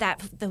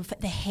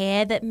the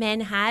hair that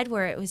men had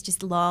where it was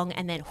just long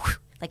and then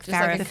like Just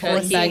like a Farrah curtain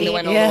Fawcett. bang that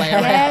went all the way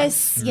around.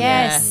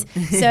 Yes.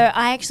 So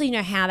I actually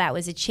know how that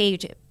was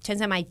achieved. Turns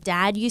out my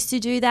dad used to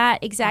do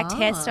that exact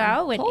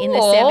hairstyle in the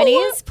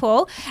 70s,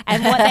 Paul.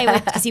 And what they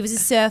would, because he was a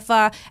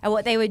surfer, and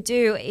what they would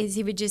do is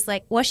he would just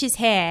like wash his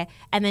hair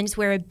and then just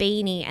wear a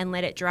beanie and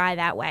let it dry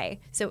that way.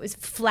 So it was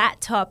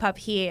flat top up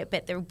here,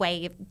 but the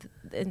wave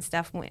and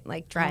stuff went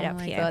like dried up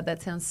here. Oh my God,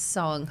 that sounds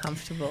so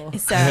uncomfortable. So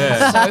So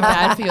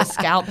bad for your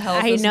scalp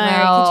health. I as know.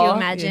 well. Could you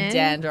imagine?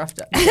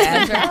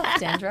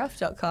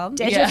 Dandruff.com.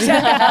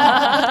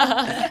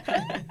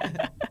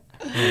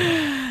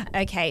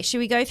 Okay, should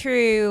we go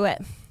through?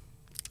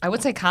 I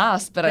would say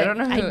cast, but I don't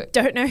know who. I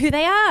don't know who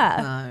they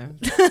are. No.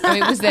 I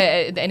mean, was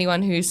there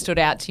anyone who stood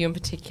out to you in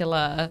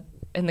particular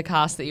in the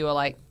cast that you were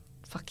like,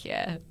 fuck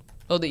yeah?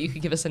 Or that you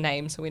could give us a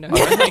name so we know who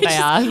they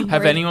are?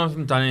 Have anyone of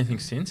them done anything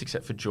since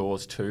except for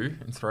Jaws 2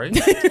 and 3?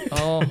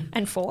 Oh.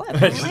 And 4. No,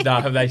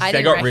 have they? I They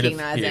didn't got rid of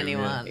recognise him,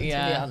 anyone, to be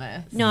Yeah.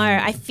 honest. No,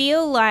 I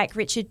feel like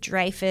Richard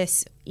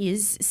Dreyfuss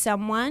is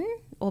someone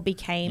or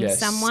became Yes,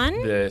 someone.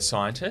 the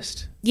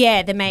scientist.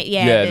 Yeah, the main,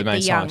 The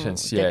main young,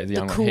 scientist. Yeah, the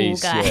young cool one.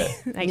 He's, guy. Yeah,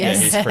 I yeah,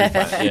 guess. he's pretty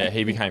famous. Yeah,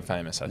 he became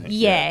famous. I think.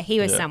 Yeah, he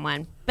was Yeah.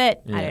 someone,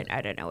 but Yeah.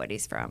 I don't know what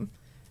he's from.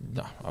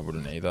 No, I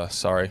wouldn't either.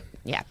 Sorry,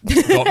 Yeah.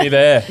 got me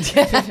there.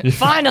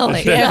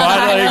 Finally. Finally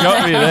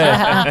got me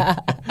there.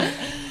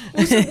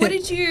 So what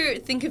did you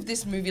think of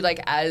this movie like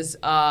as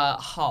a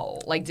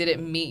whole? Like, did it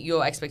meet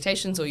your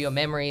expectations or your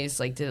memories?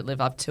 Like, did it live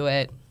up to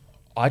it?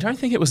 I don't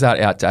think it was that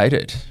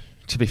outdated.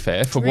 To be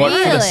fair, for the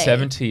Really?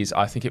 70s,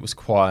 I think it was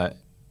quite.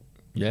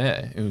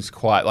 Yeah, it was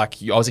quite like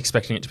I was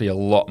expecting it to be a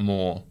lot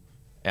more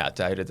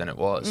outdated than it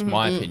was.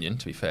 My opinion,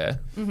 to be fair.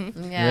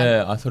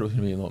 Yeah, I thought it was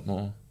going to be a lot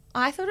more.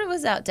 I thought it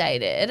was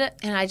outdated,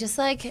 and I just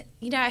like,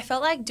 I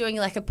felt like doing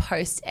like a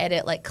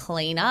post-edit like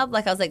cleanup.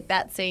 Like I was like,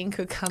 that scene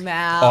could come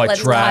out. Oh, it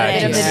Let's dragged. cut a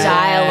bit of the Yes.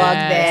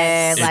 dialogue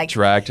there. It Like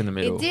dragged in the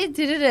middle. it did,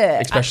 didn't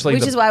it? Especially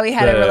which the- is why we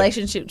had a the-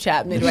 relationship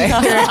chat midway through.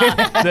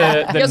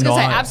 The I was going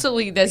to say, night-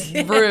 absolutely, there's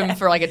room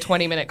for like a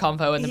 20-minute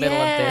convo in the middle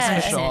of this,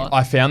 for sure.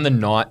 I found the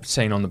night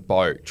scene on the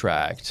boat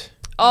dragged.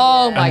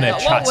 Oh my And their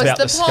god! What chats was about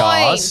the the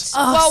scars.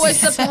 point? What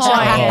was the point?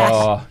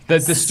 Oh, the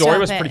story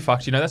was Stop pretty it.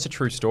 fucked. You know, that's a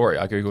true story.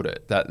 I googled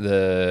it. That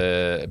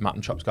the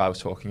mutton chops guy was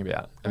talking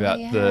about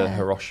the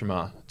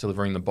Hiroshima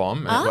delivering the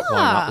bomb and it got blown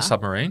up the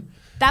submarine.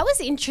 That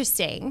was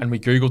interesting. And we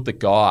googled the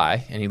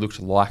guy, and he looked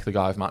like the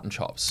guy of mutton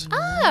chops.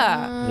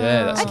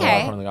 Yeah, that's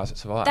Okay. one of the guys that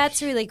survived.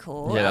 That's really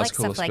cool. yeah, I that's like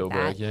cool of stuff like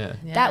Spielberg. that.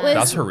 Yeah. That was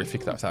That's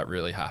horrific though if that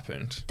really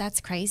happened. That's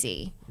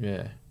crazy.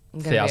 Yeah. I'm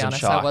gonna be 1,000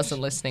 honest, sharks. I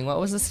wasn't listening. What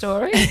was the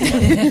story?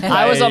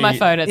 I was on my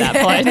phone at that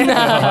point.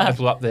 They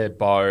blew up their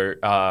boat,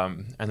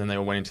 and then they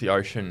all went into the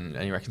ocean.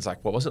 And he reckons,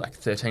 like, what was it? Like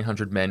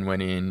 1,300 men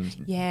went in,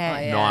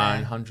 Yeah.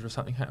 900 or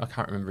something. I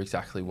can't remember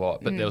exactly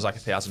what, but there was like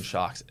 1,000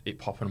 sharks,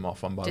 popping them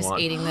off one by Just one.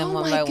 eating them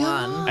one by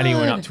one. And he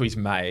went up to his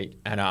mate,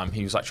 and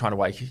he was like trying to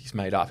wake his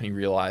mate up, and he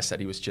realised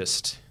that he was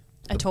just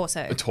A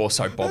torso. a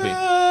torso bobbing.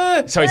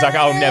 So he's like,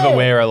 I'll never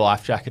wear a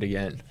life jacket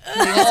again.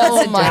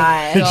 Oh my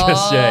god!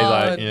 Just yeah, he's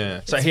like,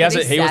 yeah. So he has it.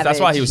 pretty He was. That's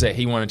why savage. he was there.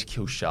 He wanted to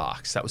kill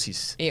sharks. That was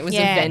his. It was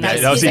Yeah, a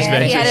vengeance. that was his He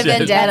had a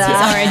vengeance.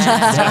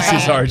 vendetta. That's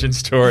his origin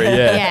story.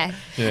 Yeah. Yeah.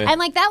 Yeah. And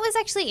like that was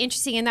actually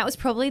interesting, and that was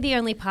probably the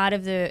only part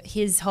of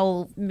his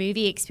whole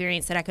movie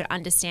experience that I could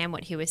understand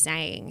what he was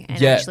saying and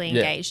Yeah, actually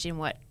yeah. engaged in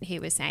what he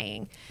was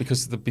saying.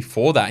 Because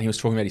before that, he was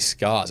talking about his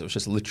scars. It was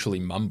just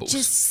literally mumbles.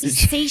 Just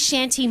sea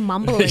shanty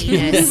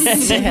mumbliness.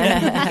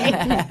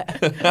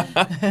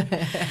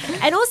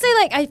 And also,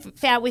 like I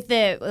found with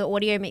the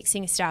audio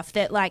mixing stuff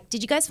that, like,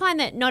 did you guys find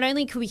that not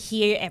only could we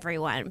hear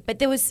everyone, but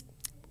there was,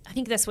 I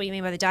think that's what you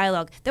mean by the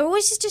dialogue, they were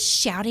always just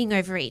shouting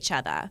over each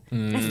other.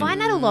 I find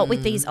that a lot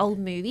with these old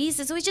movies.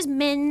 There's always just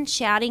men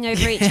shouting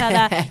over each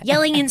other,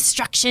 yelling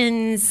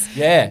instructions.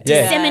 yeah,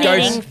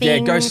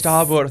 disseminating go things.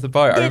 starboard of the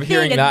boat. I remember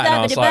hearing that, and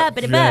I was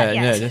like,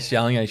 yeah. just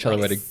yelling at each other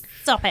where to.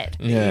 Stop it.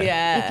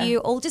 Yeah. If you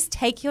all just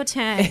take your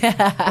turn,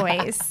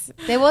 boys.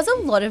 There was a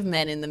lot of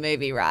men in the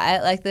movie, right?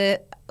 Like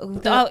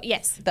Oh,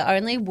 yes. the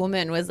only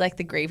woman was like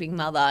the grieving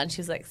mother, and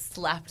she was like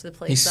slapped the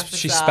police officer.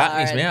 She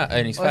spat in his mouth,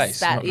 in his or face.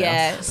 spat- not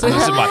yeah. mouth. So-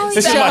 This is my Mouth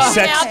sex.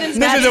 and This is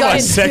my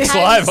mouth sex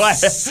has life.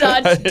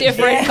 Such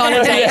different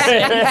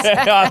connotations.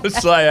 I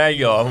was like,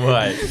 hang on,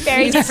 wait.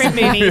 Very different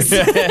movies.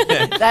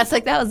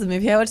 that was the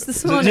movie I watched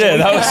this morning. Yeah,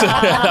 that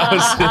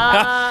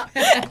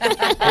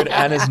was. When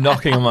Anna's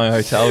knocking on my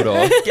hotel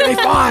door. Give me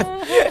 5.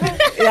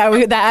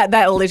 Yeah,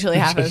 that literally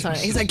happened this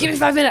morning. He's like, "Give me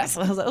 5 minutes."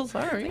 I was like, "Oh,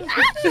 sorry."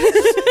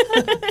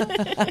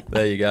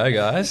 There you go,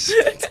 guys.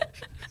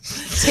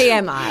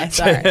 TMI.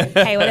 Sorry.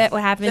 Hey,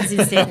 what happens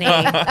in Sydney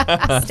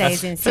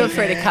stays in Sydney. Feel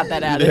free to cut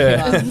that out if you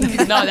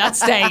want. No,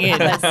 that's staying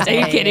in. Are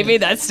you kidding me?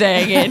 That's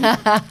staying in.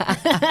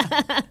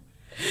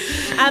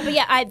 But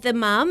yeah, the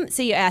mum.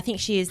 So yeah, I think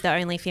she is the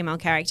only female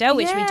character,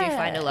 which we do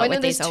find a lot Well, with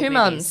no, there's these two old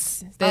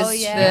mums. movies.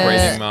 There's yeah.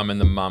 Grieving mum and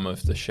the mum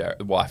of the sheriff,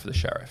 the wife of the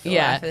sheriff.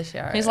 Yeah. for the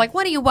sheriff. He's like,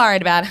 "What are you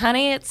worried about,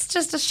 honey? It's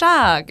just a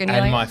shark." And you're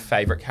And like, my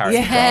favourite character,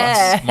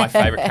 Yeah. my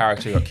favourite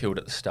character got killed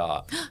at the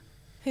start.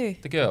 Who?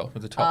 The girl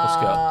with the topless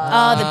girl.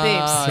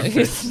 Oh, the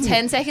boobs.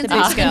 10 seconds The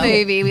into boobs the girl.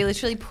 movie, we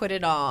literally put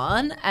it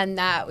on, and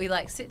that we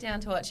like sit down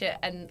to watch it,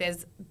 and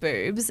there's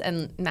boobs,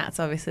 and Matt's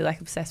obviously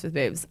like obsessed with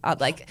boobs.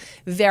 Like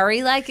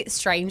very like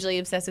strangely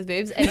obsessed with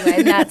boobs. Anyway,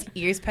 and Matt's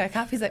ears perk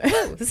up. He's like,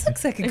 "Oh, this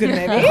looks like a good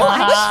movie."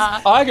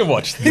 I can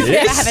watch this.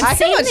 I haven't I can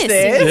seen watch this.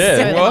 this.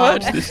 Yeah,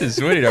 what? This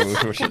is we don't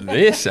watch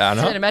this, Man,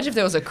 Anna. imagine if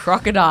there was a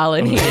crocodile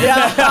in here.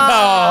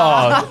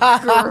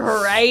 Oh,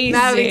 Crazy.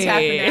 Now we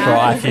tapping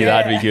out. crikey,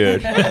 that'd be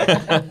good.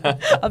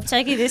 I'm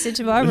taking this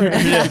into my room.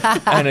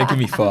 Anna, give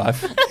me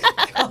 5.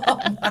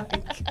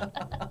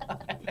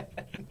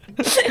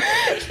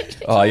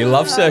 Oh, you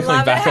love circling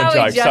love back it on how we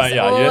jokes, just don't you?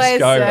 Just always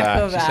go circle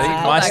back. You see,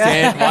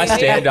 back. my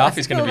stand up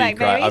is going to be Call back,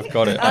 great. baby. I've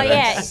got it. Oh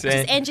yeah, just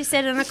Stand- Andrew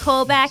said on a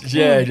callback.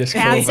 yeah, just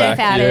call Bounce back.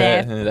 out of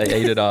Yeah, there.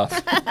 they eat it up.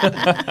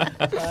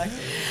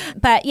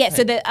 But yeah,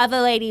 so the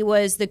other lady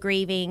was the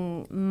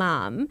grieving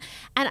mum.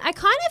 And I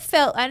kind of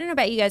felt, I don't know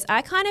about you guys,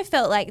 I kind of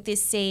felt like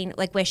this scene,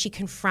 like where she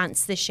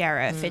confronts the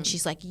sheriff and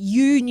she's like,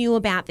 you knew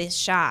about this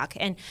shark.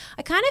 And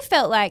I kind of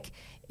felt like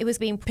it was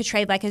being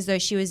portrayed like as though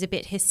she was a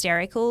bit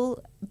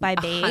hysterical by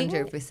being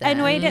 100%.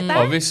 annoyed at that.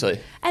 Obviously.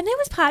 And there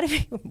was part of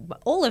me,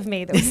 all of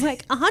me, that was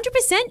like,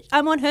 100%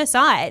 I'm on her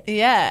side.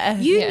 Yeah.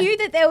 You knew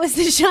that there was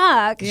the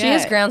shark. She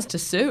has grounds to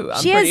sue,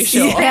 I'm She pretty has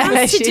sure.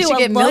 grounds to She do should a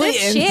get lot of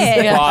millions.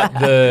 shit. But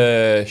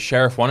the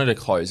sheriff wanted to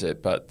close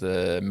it, but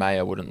the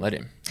mayor wouldn't let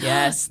him.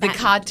 Yes, the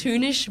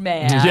cartoonish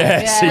mayor.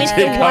 Yes, he With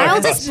did the go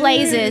wildest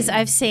blazers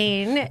I've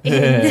seen.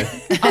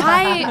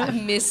 I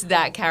miss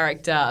that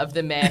character of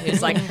the mayor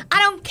who's like,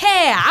 I don't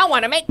care, I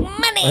want to make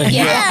money.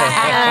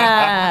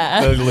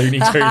 Yeah. the Looney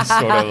Tunes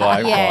sort of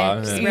like Yeah,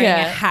 one. just Yeah. wearing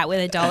Yeah. a hat with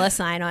a dollar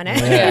sign on it.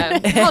 Yeah.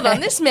 Hold on,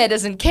 this mayor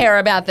doesn't care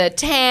about the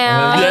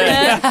town.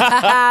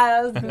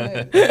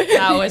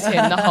 That was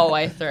him the whole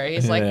way through.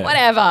 He's like, Yeah.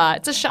 whatever,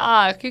 it's a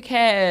shark, who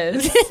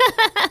cares?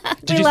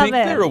 Did you love think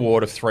it. the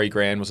reward of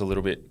 $3,000 was a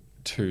little bit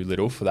too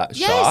little for that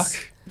Yes.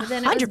 shark? But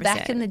then it was 100%.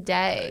 back in the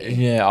day.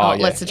 Yeah. Oh, Oh,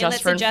 yeah. let's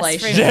adjust for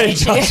inflation. Yeah,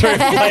 just for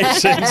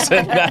inflation.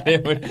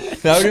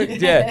 So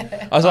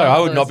yeah. I was like, I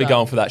would not be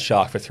going for that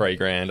shark for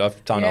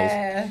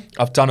 $3,000.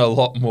 I've done a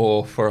lot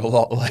more for a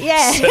lot less.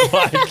 Yeah.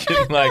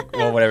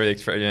 Well, whatever the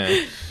expression.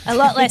 Yeah. A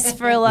lot less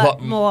for a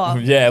lot more.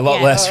 Yeah, a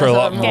lot less for a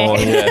lot more.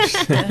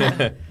 Yes.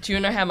 Do you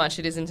know how much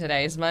it is in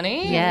today's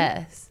money?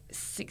 Yes.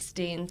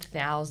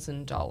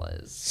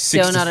 $16,000.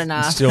 Still not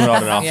enough. Still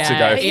not enough to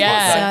go. For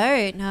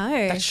Yeah. So,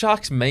 no. That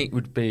shark's meat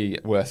would be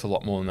worth a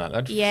lot more than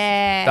that.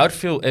 Yeah. That would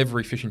fill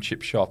every fish and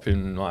chip shop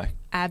in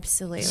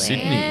Absolutely.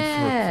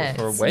 Sydney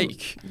for a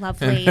week.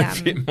 Lovely. A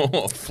bit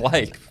more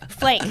flake.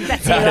 Flake.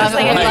 That's it. That's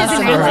Like, there's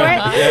a name for it.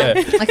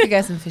 Yeah. I could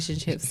go some fish and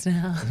chips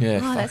now.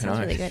 Yeah. Oh, that fucking sounds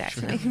oath. really good,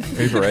 actually.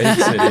 Uber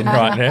Eats it in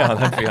right now.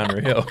 That'd be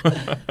unreal.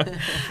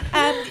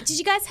 Did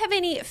you guys have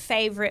any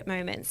favourite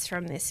moments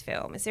from this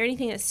film? Is there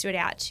anything that stood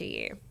out to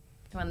you?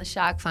 When the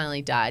shark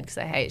finally died, because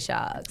I hate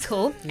sharks.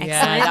 Cool. Yeah,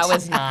 Excellent. that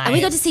was nice. And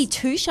we got to see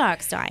 2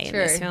 sharks die in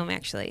this True. film,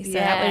 actually. So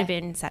Yeah. that would have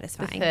been The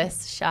satisfying.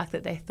 first shark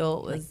that they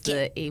thought was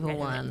the evil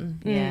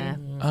one. Yeah.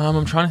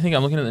 I'm trying to think.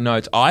 I'm looking at the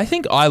notes. I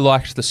think I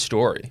liked the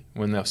story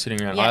when they were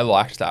sitting around. Yeah. I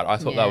liked that. I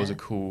thought that Yeah. was a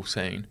cool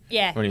scene.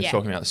 Yeah, When he was yeah.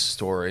 talking about the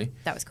story.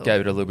 That was cool.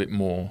 Gave it a little bit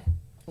more.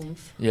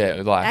 Yeah,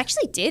 like I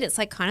actually did. It's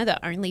like kind of the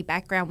only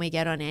background we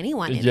get on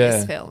anyone in yeah,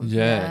 this film.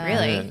 Yeah,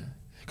 Really?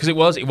 Because it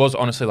was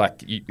honestly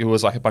like it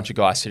was like a bunch of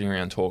guys sitting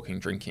around talking,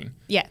 drinking.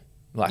 Yeah.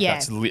 Like Yeah.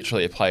 that's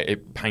literally a play.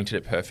 It painted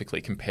it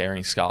perfectly,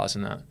 comparing scars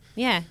and that.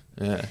 Yeah.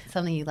 Yeah.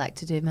 Something you like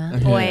to do,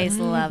 man. Always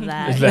love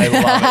that. They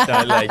love it,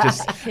 don't they?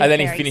 And then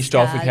he Comparing finished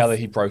off with how scars.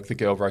 he broke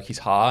his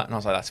heart, and I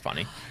was like, that's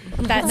funny.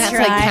 That's That's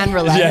right. like can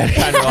relate. Yeah,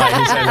 kind of like,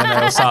 and then they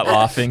all start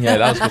laughing. Yeah,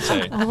 that was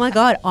good too. Oh my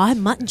God,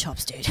 I'm mutton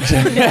chops, dude.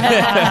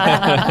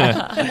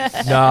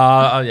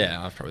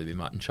 Yeah, I'd probably be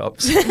mutton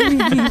chops.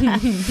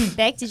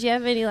 Beck, did you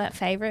have any like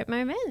favourite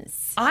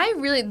moments? I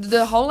really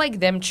the whole like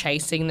them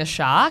chasing the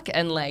shark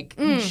and like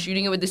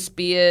shooting it with the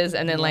spears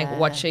and then like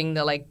watching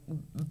the like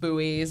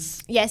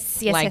buoys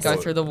Yes, go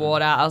through the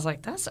water. I was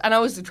like, and I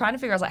was trying to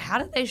figure. I was like, how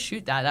did they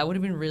shoot that? That would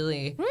have been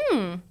really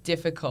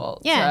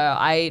difficult. Yeah. So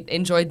I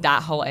enjoyed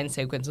that whole end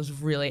sequence. It was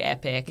really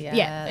epic.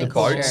 Yeah. The for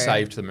boat sure.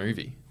 saved the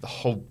movie. The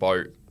whole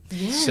boat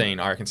scene,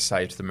 I reckon,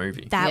 saved the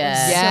movie. That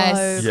Yeah.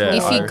 was so Yeah.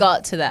 cool. If you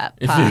got to that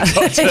If part. you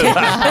got to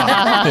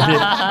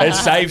that, it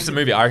saves the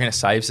movie. I reckon it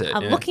saves it.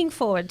 I'm yeah. looking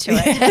forward to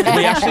it.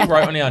 We actually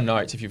wrote on our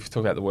notes, if you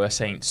talk about the worst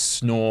scene,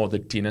 snore the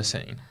dinner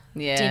scene.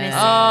 Yeah. Dinner scene.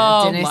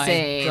 Oh Dinner my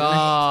scene.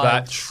 god.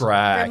 That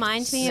track.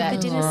 Remind me of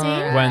the So dinner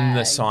scene. When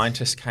the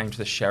scientists came to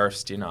the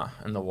sheriff's dinner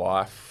and the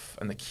wife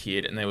and the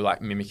kid, and they were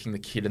like mimicking the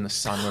kid and the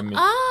son were mimicking.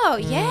 Oh,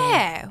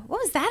 yeah. What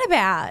was that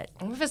about?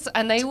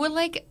 And they were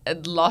like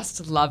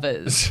lost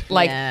lovers.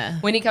 Like Yeah.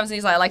 when he comes and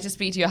he's like, I like to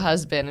speak to your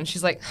husband, and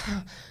she's like,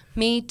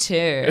 me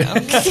too.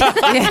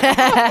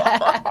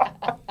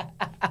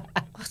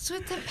 What's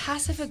with the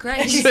passive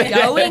aggression? He's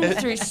going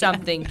through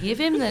something. Give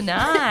him the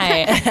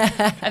night.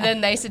 And then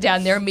they sit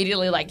down. They're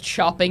immediately like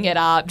chopping it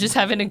up, just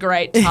having a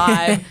great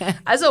time.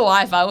 As a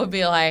wife, I would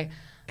be like,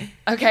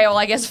 okay, well,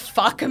 I guess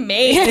fuck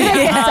me.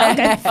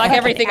 Fuck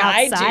everything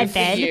I do Outside for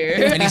then. you.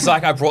 And he's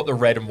like, I brought the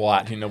red and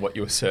white. Didn't know what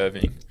you were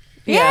serving.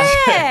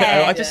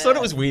 Yeah. I just thought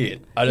it was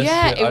weird.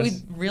 Yeah, it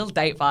was real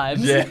date vibes.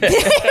 Yeah.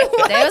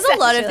 There was a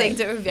lot of Actually. things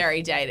that were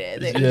very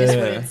dated that you just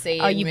Yeah. wouldn't see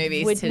in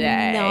movies would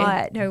today.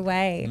 not. No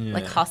way.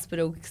 Like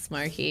hospital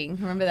smoking.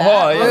 Remember that?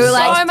 Oh, yeah. We were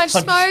like, So much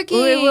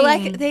smoking. we were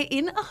like, they're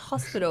in a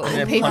hospital.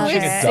 they're People are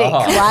punching sick. a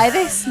dog. Why are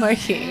they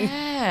smoking?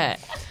 Yeah.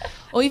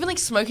 Or even like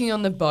smoking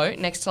on the boat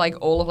next to like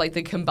all of like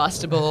the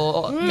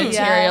combustible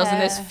materials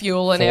and there's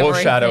fuel and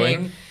Foreshadowing.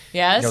 everything.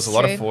 Yes. There was a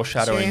lot of True,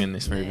 foreshadowing true. in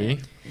this movie.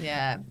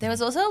 Yeah. There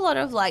was also a lot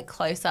of like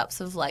close-ups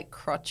of like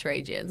crotch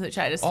regions, which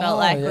I just felt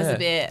like was yeah. a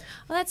bit,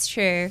 Well, that's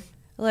true.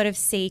 A lot of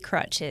sea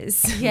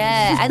crotches.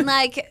 yeah. And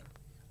like,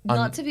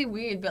 not to be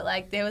weird, but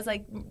like there was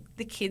like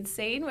the kids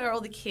scene where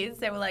all the kids,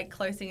 they were like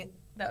closing it.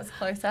 That was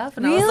close up,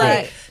 and I was Really?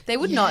 like, they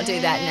would not do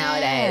that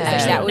nowadays. Like,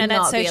 Actually, that would no,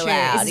 not that's so be true.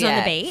 allowed. Is this on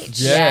the beach?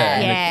 Yeah.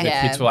 And Yeah. the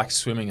Yeah. kids were like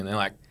swimming and they're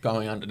like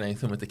going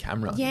underneath them with the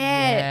camera.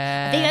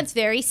 Yeah. I think that's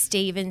very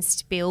Steven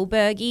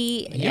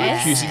Spielberg-y. You're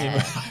accusing him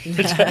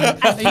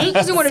of He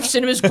doesn't want to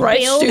cinema's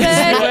great.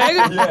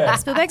 Spielberg.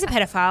 Spielberg's a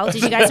pedophile.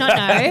 Did you guys not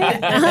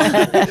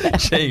know?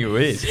 Gee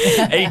whiz.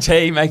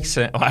 E.T. makes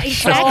it.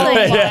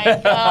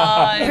 Exactly.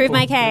 God. Prove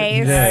my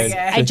case.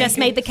 Yeah. I just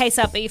made the case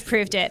up, but you've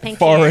proved it. Thank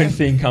Foreign you.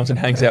 thing comes and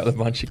hangs out with a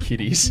bunch of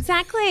kiddies.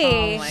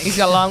 Exactly. He's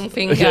got a long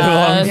finger.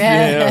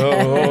 Yeah,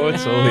 oh,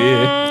 it's all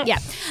here. Yeah.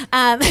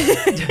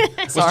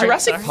 Was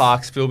Jurassic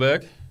Park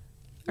Spielberg?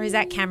 Or is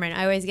that Cameron?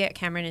 I always get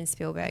Cameron and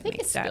Spielberg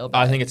mixed up.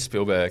 I think it's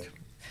Spielberg.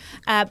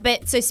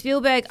 But so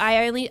Spielberg,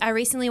 I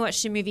recently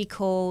watched a movie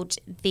called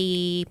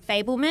The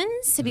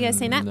Fabelmans. Have you guys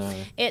seen that? No.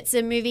 It's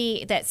a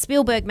movie that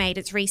Spielberg made.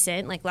 It's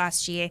recent, like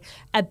last year,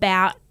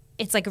 about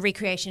it's like a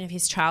recreation of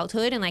his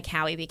childhood and like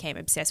how he became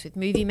obsessed with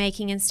movie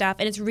making and stuff.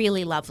 And it's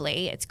really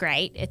lovely. It's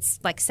great. It's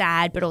like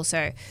sad, but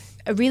also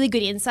a really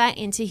good insight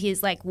into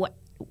his like what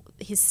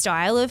his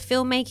style of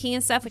filmmaking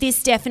and stuff.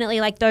 This definitely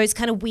like those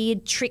kind of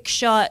weird trick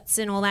shots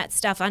and all that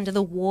stuff under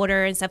the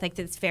water and stuff like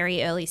that's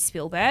very early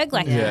Spielberg.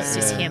 Like it's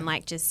just him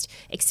like just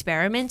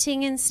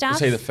experimenting and stuff. Was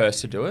he the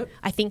first to do it?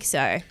 I think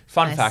so.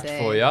 Fun fact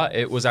for you,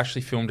 it was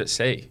actually filmed at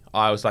sea.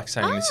 I was like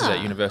saying this is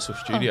at Universal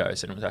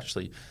Studios, and it was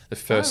actually the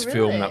first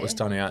film that was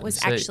done out Was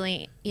at sea.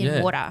 actually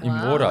in water. In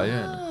water,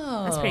 yeah.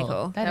 That's pretty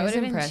cool. That would is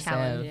have been impressive.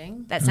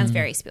 challenging. That sounds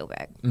very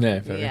Spielberg. Yeah,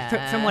 very.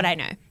 From what I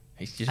know.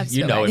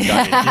 You know him,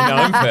 don't you? You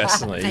know him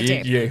personally. I do.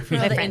 You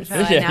We're friends.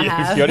 I now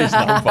have. you've got his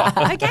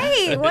number.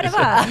 Okay,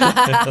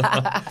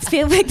 whatever.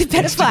 Spielberg the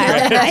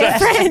pedophile. They're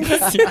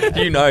friends.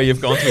 You know you've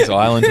gone to his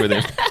island with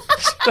him.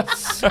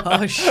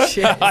 Oh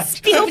shit!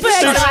 Spielberg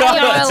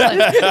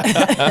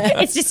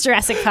It's just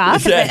Jurassic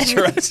Park. Yeah,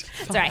 It's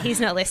all right. He's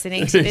not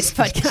listening to this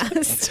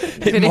podcast.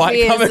 It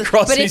might come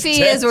across But his if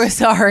he is, desk. we're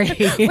sorry.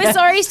 We're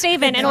sorry,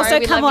 Stephen, and Sorry, also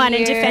we come love on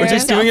and you. defend We're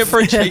just doing it for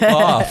a cheap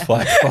laugh.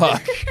 Like,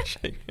 fuck.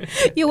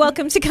 You're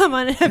welcome to come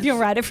on and have your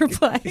right of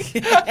reply.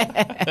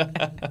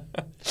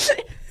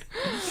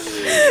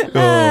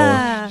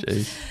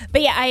 Jeez.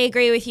 But yeah, I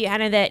agree with you,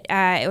 Hannah, that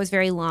it was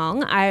very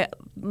long.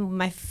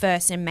 My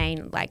first and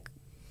main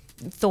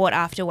thought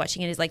after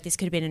watching it is like this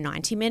could have been a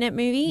 90-minute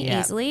movie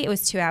easily. It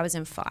was 2 hours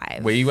and 5.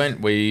 We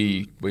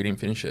didn't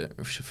finish it.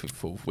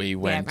 We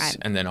went, right.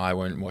 and then I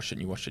went and watched it,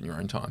 and you watched it in your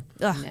own time.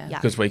 Ugh, Yeah. yeah.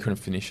 Because we couldn't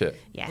finish it.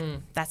 Yeah,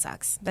 that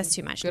sucks. That's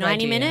too much. Good 90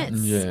 idea.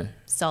 minutes? Yeah.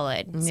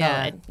 Solid. Yeah.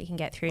 Solid. You can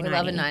get through We 90.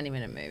 love a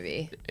 90-minute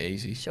movie.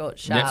 Easy. Short,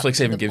 sharp, Netflix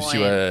to even the gives you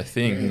point. a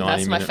thing, 90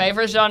 That's my minute.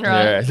 favorite genre.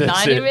 Yeah,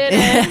 that's 90 it.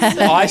 minutes.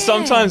 I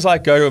sometimes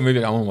like go to a movie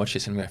and I want to watch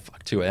this and I'm like,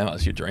 fuck, 2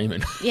 hours, you're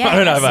dreaming. Yeah, I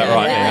don't know about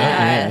right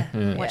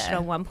absolutely. now. Yeah. Watch it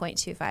on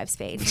 1.25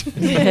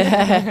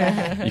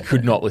 speed. You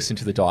could not listen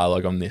to the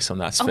dialogue on this on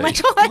that speed. Oh my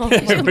God.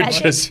 It would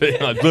just be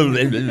like, blah,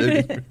 blah,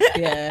 blah, blah.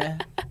 Yeah.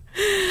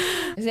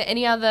 Is there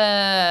any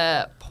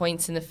other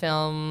points in the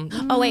film?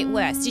 Oh, wait,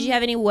 worse. Did you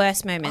have any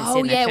worse moments Oh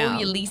in the yeah, film? what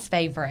were your least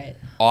favorite?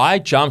 I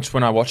jumped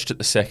when I watched it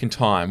the second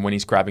time when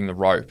he's grabbing the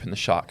rope and the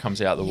shark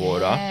comes out of the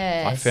water. I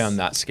Yes. found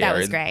that scary.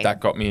 was great. That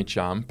got me a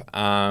jump.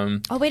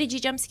 Oh, where did you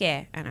jump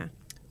scare, Anna?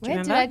 Do you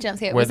Where did remember? I jump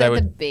scare? Where Was they that the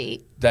would-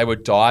 beat? They were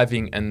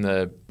diving and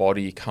the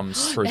body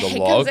comes through the head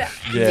log. comes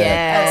out.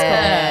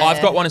 Yeah.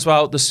 I've got one as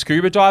well. The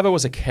scuba diver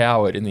was a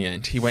coward in the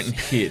end. He went and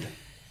hid.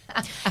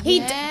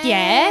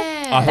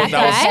 Yeah. I thought,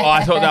 That guy?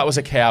 I thought that was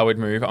a coward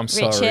move. I'm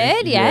sorry.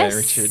 Richard, Yeah, yes.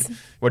 Richard.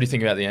 What do you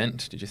think about the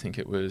end? Did you think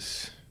it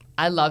was...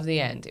 I love the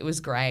end. It was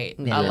great.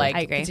 Yeah. I like I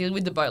agree. particularly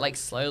with the boat like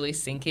slowly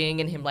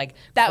sinking and him like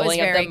That was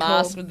pulling up very the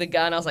mast cool. with the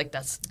gun. I was like,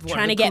 that's one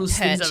Trying of to the get coolest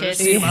things I've ever purchased.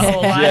 seen in my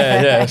whole life.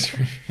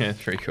 Yeah,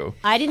 it's pretty cool.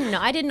 I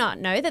did not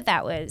know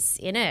that was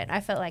in it. I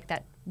felt like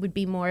that would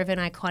be more of an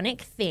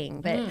iconic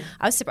thing, but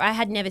I was surprised. I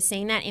had never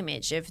seen that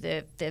image of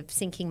the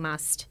sinking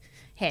mast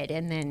head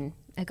and then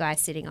a guy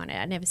sitting on it.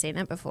 I'd never seen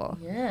that before.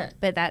 Yeah.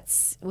 But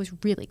it was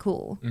really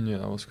cool. Yeah,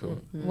 that was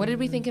cool. What did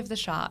we think of the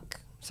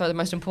shark? So the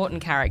most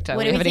important character. What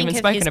we do we haven't think even of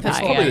spoken his about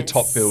performance? Probably yet. the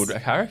top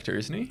billed character,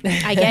 isn't he?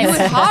 I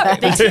guess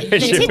the You would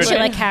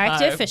titular hope.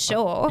 character for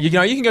sure. You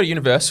know, you can go to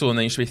Universal and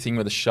there used to be a thing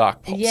where the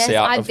shark pops Yes,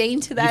 out. I've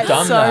been to that. You've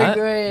done So that.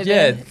 good.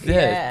 Yeah,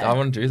 Yeah. I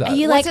want to do that. Are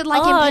you What's like, it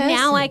like in now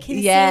person? I can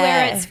see Yeah.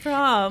 where it's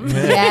from.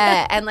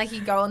 Yeah, and like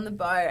you go on the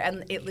boat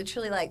and it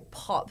literally like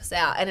pops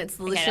out and it's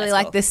literally that's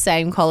like cool. the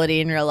same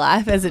quality in real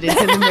life as it is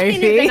in the movie.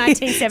 the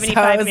 1975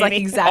 so it was like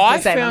movie. exactly I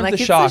the same. I'm found like, the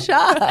it's shark- a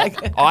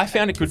shark. I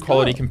found it good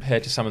quality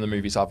compared to some of the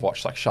movies I've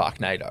watched, like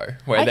Sharknado,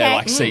 where they're Okay.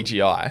 like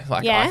CGI.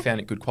 Like Yeah. I found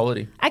it good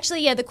quality.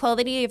 Actually, yeah, the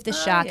quality of the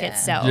shark yeah.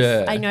 itself.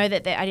 Yeah. I know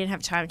that I didn't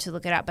have time to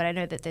look it up, but I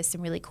know that there's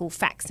some really cool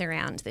facts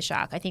around the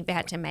shark. I think they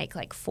had to make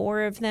like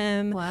 4 of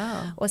them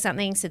Wow. or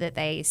something so that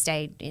they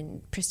stayed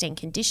in pristine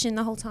condition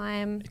the whole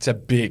time. It's a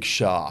big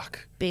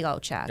shark. Big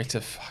old shark. It's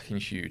a fucking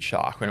huge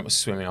shark. When it was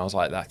swimming, I was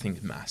like, that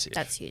thing's massive.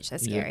 That's huge.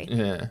 That's Yeah. scary.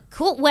 Yeah.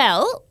 Cool.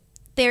 Well,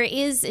 there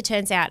is, it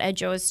turns out, a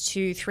Jaws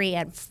 2, 3,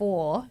 and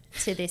 4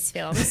 to this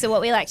film. So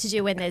what we like to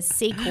do when there's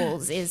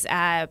sequels is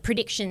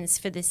predictions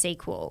for the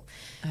sequel.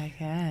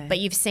 Okay. But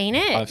you've seen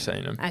it? I've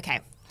seen them. Okay.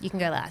 You can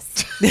go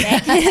last.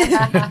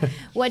 Beck,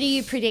 what do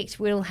you predict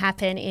will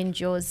happen in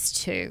Jaws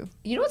 2?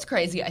 You know what's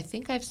crazy? I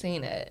think I've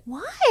seen it.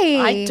 Why?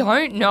 I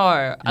don't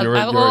know. You're a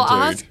I will dude.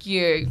 ask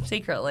you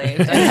secretly.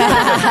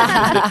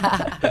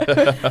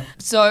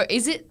 So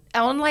is it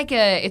on like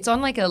it's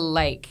on like a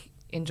lake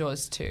in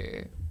Jaws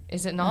 2?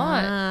 Is it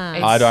not?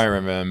 It's- I don't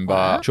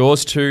remember.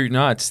 Jaws 2,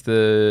 no, it's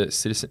the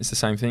Citizen. It's the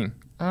same thing.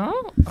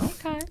 Oh,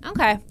 okay.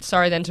 Okay.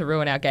 Sorry then to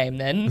ruin our game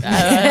then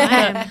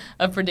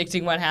of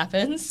predicting what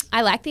happens.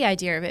 I like the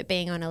idea of it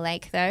being on a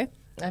lake, though.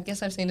 I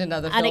guess I've seen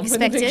another film with a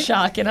Unexpected. big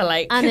shark in a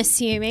lake.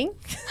 Unassuming.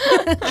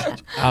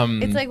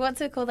 it's like, what's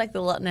it called? Like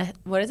the Loch Ness,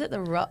 what is it? The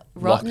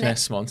Loch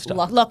Ness Monster.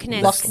 Loch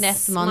Ness. Loch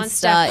Ness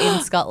monster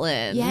in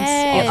Scotland.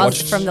 Yes.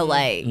 Or from the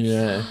lake.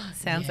 Yeah.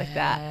 Sounds like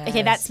that.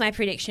 Okay, that's my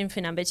prediction for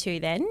number 2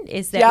 then,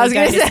 is that Yeah, I we was go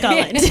gonna to say.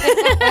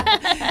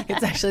 Scotland.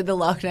 It's actually the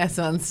Loch Ness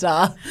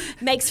monster.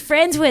 Makes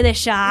friends with a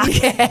shark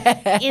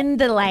in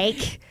the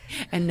lake.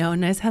 And no one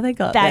knows how they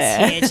got That's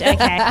there. huge.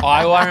 Okay.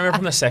 I remember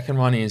from the second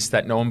one is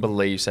that no one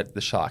believes that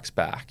the shark's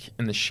back,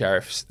 and the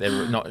sheriff's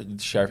they're not the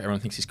sheriff. Everyone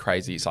thinks he's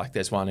crazy. He's like,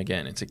 "There's one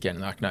again. It's again."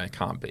 And they're like, "No, it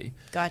can't be."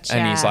 Gotcha.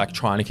 And he's like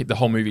trying to keep the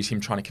whole movie's him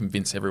trying to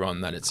convince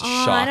everyone that it's a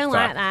shark. I don't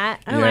like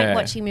that. I don't like Yeah.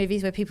 watching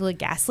movies where people are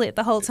gaslit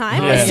the whole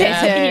time. Yeah.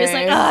 And you're just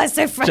like, oh, it's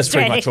so frustrating. Just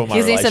pretty much all my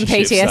Gives me some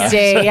relationships,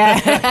 PTSD.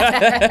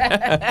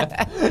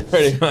 Yeah.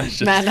 Pretty much.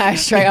 Just, No,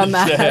 straight on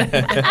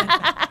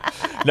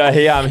that. no,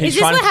 he's Is this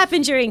trying what to.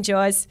 happened during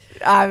Jaws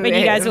when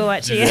you guys were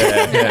watching it?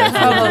 Yeah,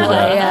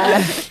 Probably,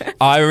 yeah.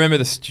 I remember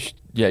this.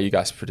 Yeah, you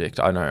guys predict.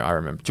 I know. I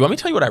remember. Do you want me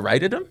to tell you what I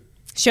rated him?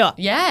 Sure.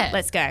 Yeah.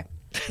 Let's go.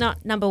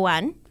 Not number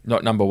one.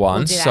 Not number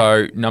one. do that.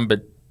 So number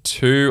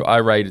 2, I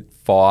rated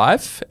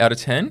 5 out of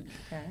 10.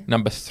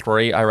 Number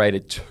 3, I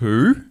rated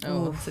 2.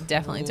 Oh, so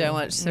definitely don't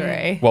watch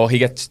 3. Well,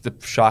 the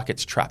shark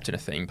gets trapped in a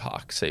theme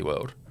park,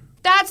 SeaWorld.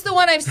 That's the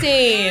one I've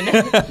seen.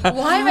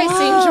 Why have I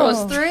seen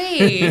Jaws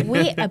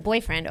 3? A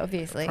boyfriend,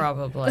 obviously.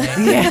 Probably.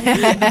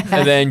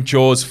 And then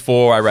Jaws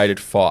 4, I rated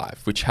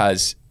 5, which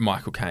has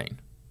Michael Caine.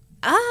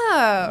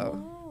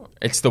 Oh.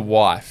 It's the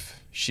wife.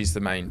 She's the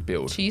main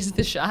build. She's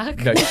the shark.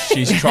 No,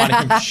 she's trying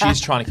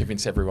to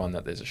convince everyone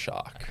that there's a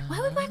shark. Why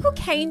would Michael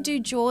Caine do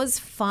Jaws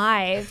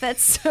 5?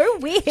 That's so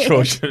weird.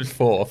 Jaws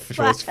 4.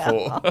 Jaws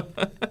 4.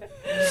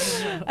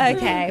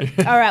 Okay.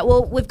 All right.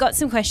 Well, we've got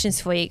some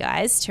questions for you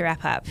guys to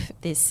wrap up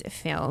this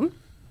film.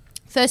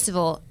 First of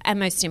all, and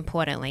most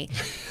importantly,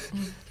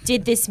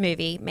 did this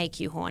movie make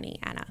you horny,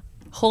 Anna?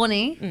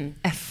 Horny?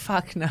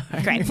 Fuck no.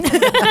 Great.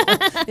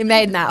 He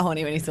made Nat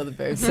horny when he saw the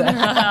boobs. So.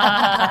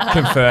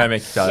 Confirm it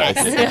does.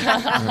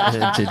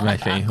 Yes. It did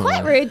make me Quite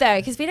horny. rude though,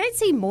 because we don't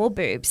see more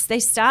boobs. They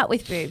start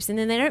with boobs and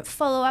then they don't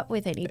follow up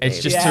with any boobs.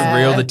 It's just Yeah. to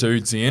reel the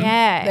dudes in.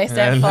 yeah. They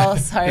start fall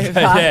so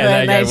far.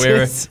 Yeah, there you go.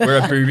 just...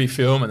 We're a booby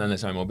film, and then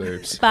there's no more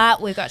boobs.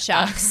 But we've got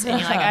sharks, and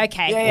you're like,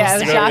 okay, Yeah, we'll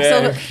the stay. sharks Yeah,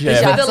 will, yeah. the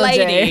For sharks the will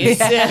do. ladies.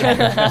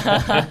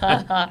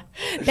 Yeah.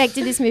 Beck,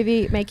 did this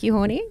movie make you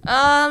horny?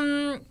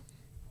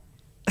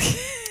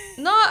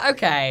 No,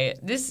 okay.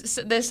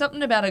 There's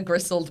something about a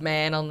grizzled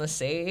man on the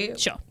sea.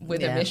 Sure.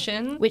 With Yeah. a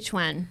mission. Which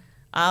one?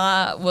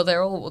 Well,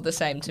 they're all the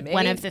same to me.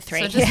 One of the three.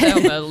 So just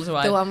they'll meld to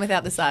The one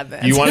without the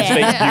sideburns. You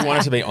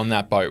wanted to be on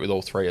that boat with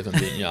all 3 of them,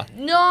 didn't you?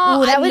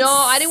 No, Ooh, that would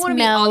I didn't want to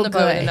be smell on the boat,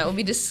 good. and that would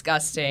be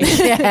disgusting.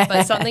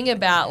 But something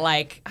about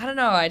like I don't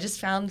know. I just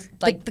found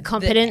like the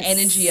confidence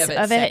energy of it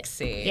of it.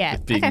 sexy. Yeah.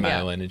 Big Okay.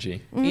 male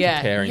energy.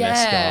 Yeah, Carrying yeah.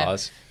 their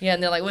scars. Yeah,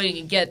 and they're like, "Well, you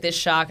can get this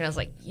shark," and I was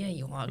like, "Yeah,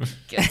 you want to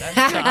get that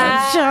shark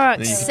Sharks,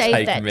 Then you can save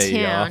take that me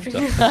town.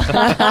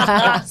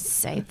 after.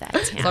 Save that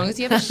as long town. as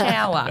you have a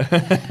shower."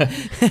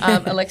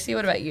 Alexia,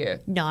 what about you?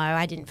 No,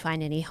 I didn't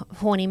find any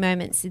horny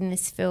moments in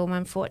this film,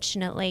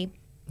 unfortunately.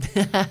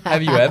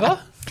 Have you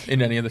ever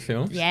in any of the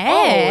films? Yeah.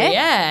 Oh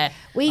yeah,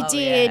 We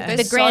did yeah. the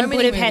There's so Grand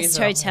many Budapest movies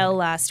that are Hotel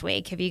last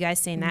week. Have you guys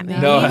seen that movie?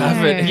 No, I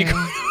haven't.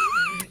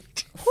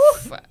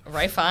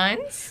 Ray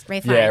Fiennes.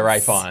 Ray Yeah, Fiennes. Ray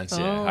Fiennes.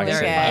 Yeah, I can see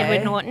okay. that.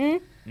 Edward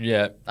Norton.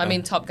 Yeah. I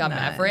mean, Top Gun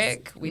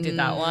Maverick. We did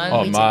that one.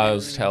 Oh,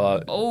 Miles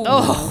Teller.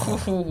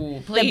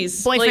 Oh,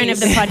 please, Boyfriend please. of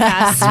the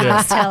podcast,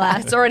 Miles Teller.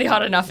 It's already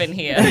hot enough in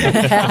here.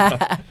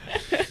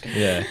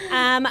 Yeah.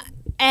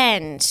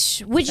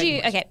 And would you,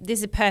 okay,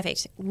 this is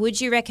perfect.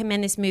 Would you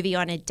recommend this movie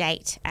on a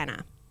date,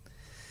 Anna?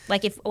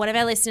 Like if one of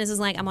our listeners is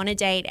like, I'm on a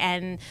date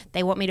and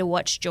they want me to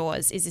watch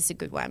Jaws, is this a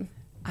good one?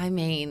 I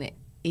mean,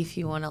 if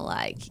you want to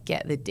like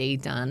get the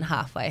deed done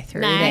halfway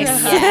through, Nice.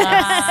 then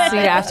yes. So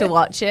you have to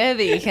watch it,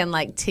 but you can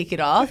like tick it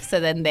off. So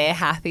then they're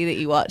happy that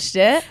you watched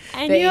it,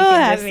 And but you you're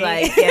can happy. just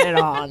like get it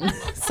on.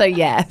 So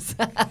yes,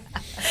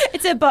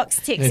 It's a box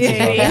tick It's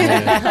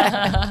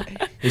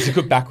movie. It's a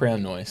good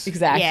background noise.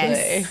 exactly.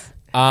 Yes.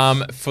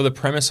 For the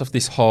premise of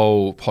this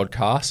whole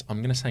podcast, I'm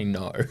going to say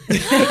no. Proud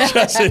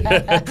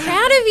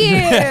of you.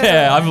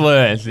 Yeah, I've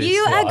learned. You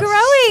are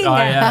growing.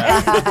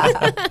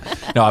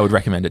 No, I would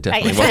recommend it.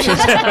 Definitely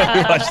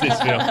watch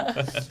this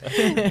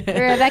film.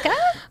 Rebecca?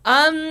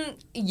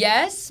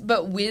 Yes,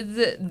 but with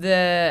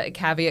the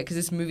caveat, because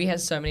this movie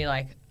has so many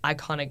like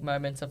iconic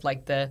moments of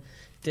like the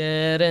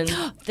dun.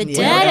 The We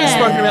haven't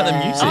spoken about the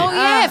music. Oh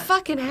yeah,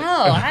 fucking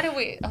hell! How do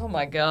we? Oh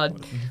my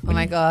god! Oh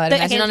my god!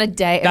 Okay. Imagine on a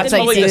date. That's it's like,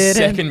 probably the dude,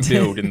 second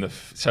build in the.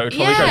 So it's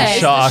probably got Yeah, a it's the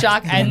shark,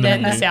 shark and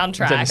then the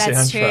soundtrack. then the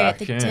That's true. soundtrack,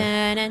 The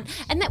yeah. dun-dun.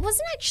 And that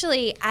wasn't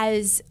actually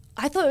as,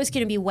 I thought it was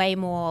going to be way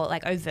more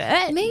like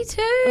overt. Me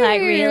too.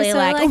 Like really So,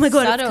 like, oh my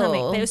God, subtle. it's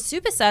coming. But it was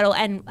super subtle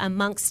and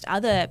amongst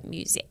other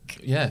music,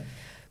 Yeah.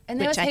 And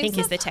there which was I think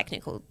heaps is the of-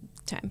 technical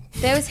term.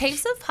 There was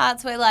heaps of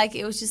parts where like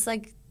it was just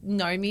like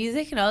no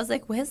music, and I was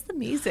like, "Where's the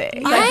music? I-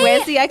 Like,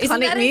 where's the Isn't iconic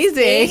that a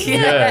music?" thing?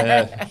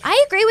 Yeah.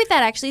 I agree with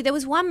that actually. There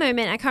was one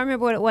moment, I can't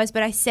remember what it was,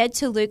 but I said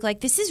to Luke,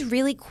 like, this is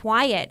really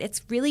quiet.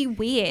 It's really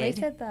weird.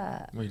 said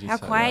that. We did How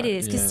say quiet that, it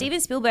is. Because yeah.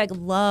 Steven Spielberg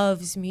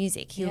loves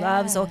music. He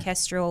loves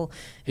orchestral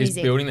He's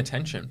music. building the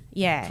tension.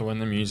 Yeah. For when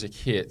the music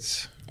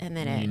hits, And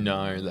then you it-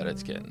 know that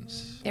it's getting.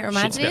 It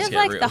reminds me shit's of about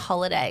to like get The real.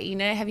 Holiday. You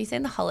know, have you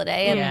seen The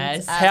Holiday? And,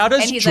 Yes. How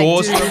does and he's like,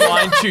 Jaws "Dude."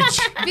 remind you?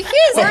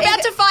 Because we're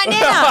about to find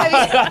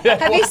out.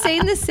 Have you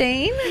seen the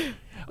scene?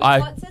 I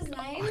What's his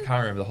name? can't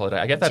remember The Holiday.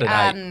 I get that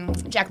at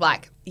 8. Jack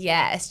Black.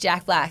 Yes,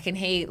 Jack Black, and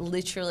he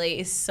literally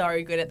is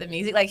so good at the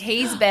music. Like,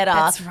 he's better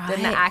That's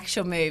than the right.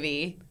 actual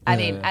movie. I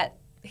mean,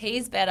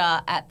 he's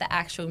better at the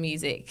actual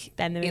music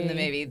Than the in the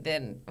movie. movie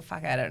than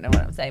I don't know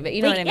what I'm saying, but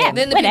you know what I mean. yeah.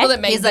 Then the Whatever. people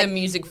that made He's the like,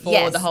 music for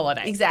yes, the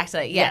holiday.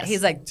 Exactly. Yeah, Yes.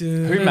 he's like,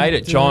 Who made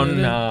it?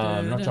 John,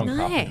 not John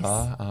Nice.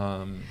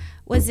 Carpenter.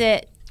 Was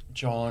it?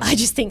 John. I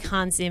just think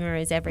Hans Zimmer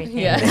is everything.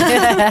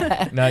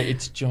 Yeah. No,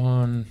 it's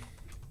John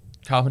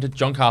Carpenter.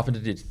 John Carpenter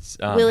did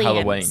Williams.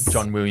 Halloween.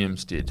 John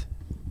Williams did.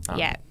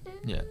 Yeah.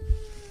 Yeah.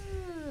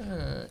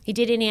 He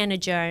did Indiana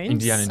Jones.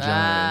 Indiana Jones.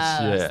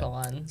 That's the yeah.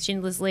 one.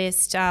 Schindler's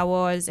List, Star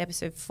Wars,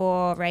 Episode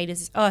 4,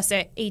 Raiders. Oh,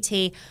 so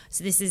E.T.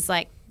 So this is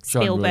like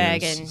John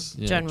Spielberg Williams.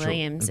 and Yeah, John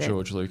Williams and and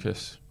George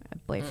Lucas.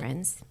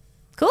 boyfriends.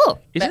 Cool.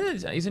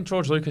 Isn't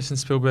George Lucas and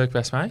Spielberg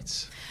best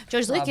mates?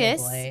 George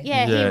Lucas. Probably.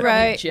 Yeah, Yeah. he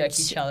wrote. Jerk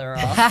each other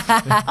off.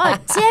 Oh,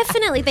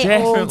 definitely. They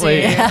all do.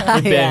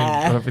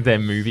 with their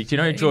movie. Do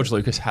you know George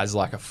Lucas has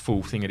like a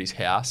full thing at his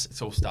house?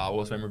 It's all Star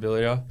Wars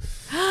memorabilia.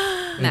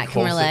 Matt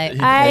can relate.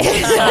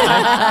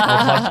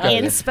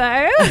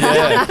 Inspo.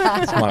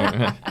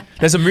 Yeah.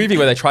 There's a movie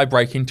where they try to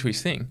break into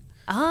his thing.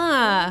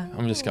 Ah.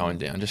 I'm just going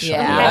down. Just shut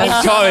Yeah. me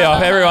off. Cut me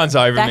off. Everyone's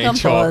over Back me. on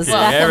pause. Talking.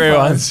 Back on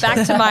Everyone's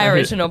Back to my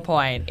original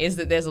point is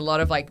that there's a lot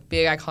of like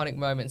big iconic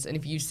moments, and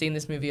if you've seen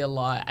this movie a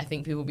lot, I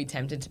think people will be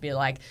tempted to be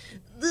like,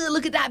 "Ugh,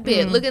 look at that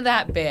bit, look at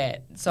that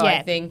bit." So Yeah.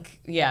 I think,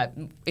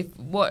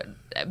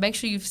 make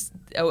sure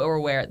are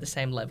aware at the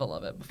same level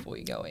of it before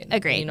you go in.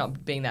 Agreed. You're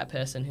not being that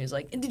person who's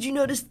like, "And did you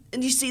notice?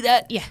 And you see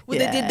that? Yeah. What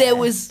they did there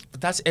was."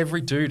 But that's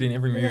every dude in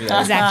every movie.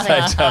 Exactly.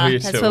 They tell you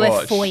That's to why we're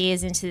watch. 4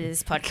 years into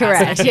this podcast.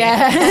 Correct.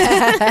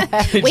 Yeah.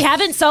 We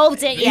haven't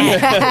solved it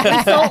yet.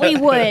 We thought we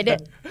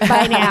would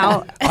by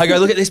now. I go,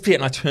 look at this bit,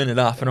 and I turn it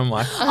up, and I'm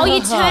like, Oh, you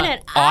turn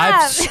it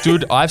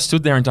up. I've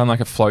stood there and done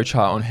like a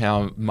flowchart on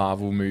how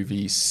Marvel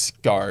movies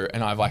go,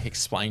 and I've like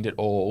explained it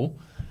all.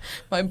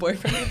 My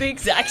boyfriend did the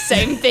exact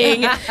same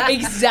thing.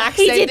 Exact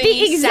He same did thing. the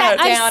He exact-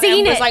 sat I've down seen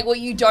and was it. like, "What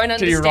you don't he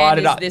understand write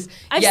it is up? this."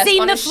 I've Yes,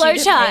 seen on the a sheet of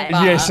flowchart.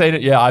 paper. Yeah, seen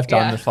it. Yeah, I've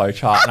done Yeah. the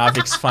flowchart, and I've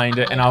explained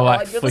it, and I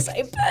like You're the flicked.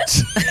 same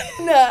person.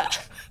 No.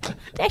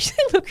 They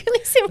actually look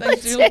really similar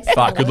They do to look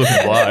Fuck, good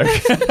looking bloke.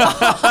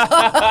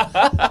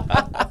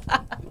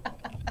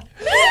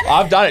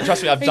 I've done it.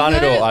 Trust me, I've done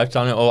it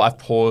all. I've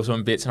paused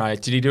on bits,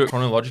 and did he do it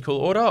chronological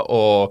order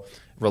or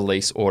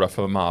release order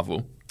for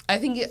Marvel? I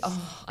think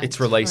It's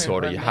release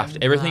order. You have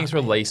to. Everything's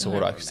release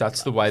order because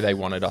that's the way they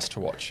wanted us to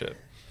watch it.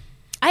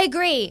 I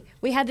agree.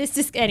 We had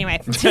this anyway.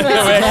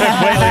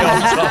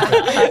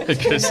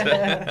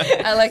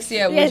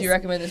 Alexia, would Yes. you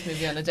recommend this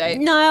movie on a date?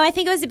 No, I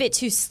think it was a bit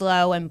too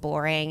slow and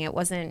boring. It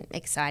wasn't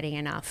exciting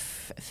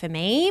enough for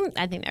me.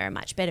 I think there are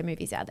much better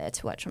movies out there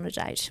to watch on a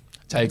date.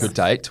 Take a good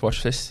date to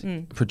watch this.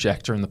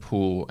 Projector in the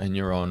pool, and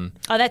you're on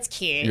Oh, that's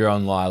cute.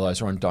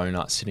 Lilo's or on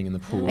donuts sitting in the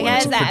pool. Okay, and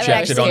it's that-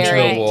 projected that's onto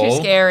scary. the wall. Too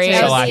scary.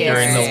 So Too like you're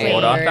in the scary.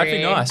 water. That'd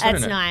be nice, That's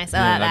wouldn't it? nice. I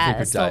Yeah, like that'd that. be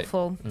a It's good date.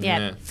 thoughtful.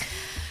 Yeah.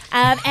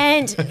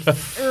 And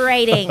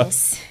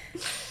ratings.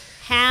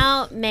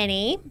 How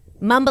many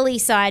mumbly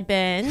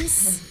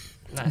sideburns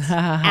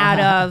out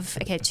of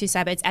 2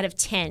 sideburns out of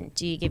 10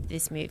 do you give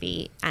this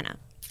movie, Anna?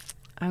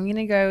 I'm going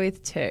to go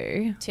with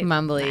two. Two.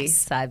 Mumbly Nice.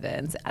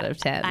 sideburns out of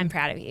 10. I'm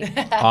proud of you.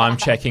 I'm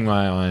checking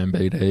my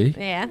IMDb.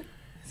 Yeah.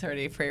 It's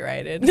already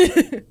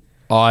pre-rated.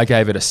 I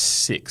gave it a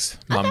 6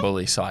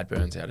 mumbly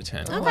sideburns out of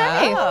 10.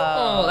 Okay.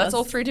 Oh, that's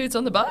all 3 dudes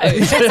on the boat.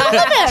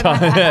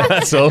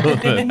 That's all.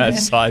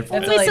 That's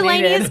sideburns. We're all I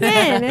miscellaneous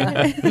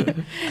needed.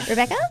 men.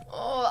 Rebecca?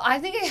 Oh, I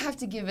think I have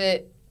to give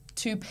it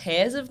 2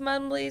 pairs of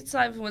mumbly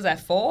sideburns. Was that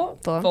 4?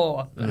 4.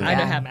 4. I know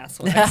Yeah. how maths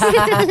works.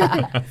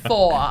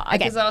 4.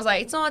 Because I was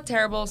like, it's not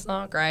terrible, it's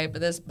not great,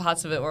 but there's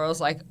parts of it where I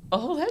was like,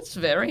 oh, that's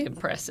very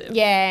impressive.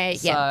 Yeah,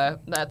 So yeah.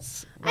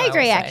 that's. I what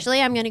agree, I'll say.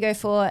 actually. I'm going to go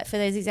for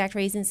those exact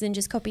reasons and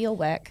just copy your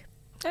work.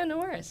 Oh, no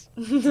worries.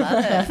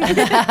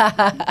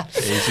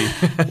 Easy.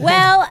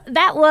 Well,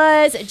 that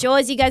was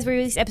Jaws. You guys, we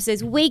release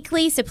episodes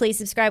weekly, so please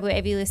subscribe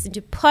wherever you listen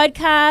to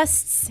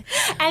podcasts.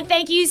 And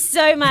thank you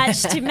so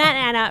much to Matt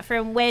and Anna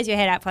from Where's Your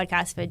Head At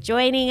podcast for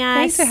joining us.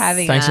 Thanks for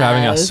having us. Thanks for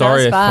having us. That Sorry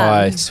was if fun.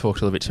 I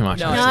talked a little bit too much.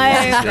 No, No,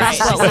 Yes.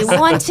 that's what we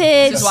wanted.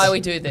 This is why we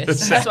do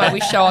this. That's why we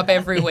show up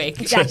every week.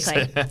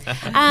 Exactly.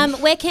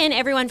 Where can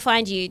everyone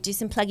find you? Do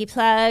some pluggy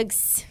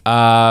plugs.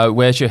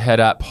 Where's Your Head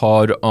At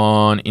pod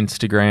on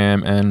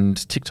Instagram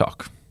and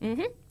TikTok.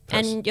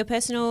 And your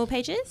personal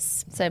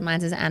pages? So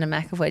mine's is Anna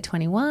McEvoy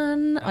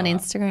 21 on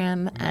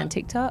Instagram and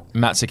TikTok.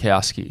 Matt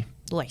Zukowski.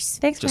 Lois.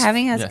 Thanks for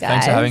having us, guys.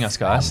 Thanks for having us,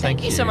 guys. Thank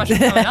you Thank you so much for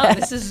coming on.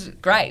 This is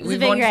great. We've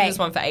been wanted to do great. this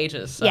one for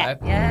ages. So. Yeah.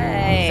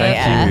 Yay.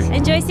 Thank you.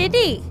 Enjoy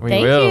Sydney. We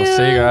Thank will. you.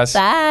 See you guys.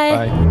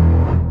 Bye. Bye.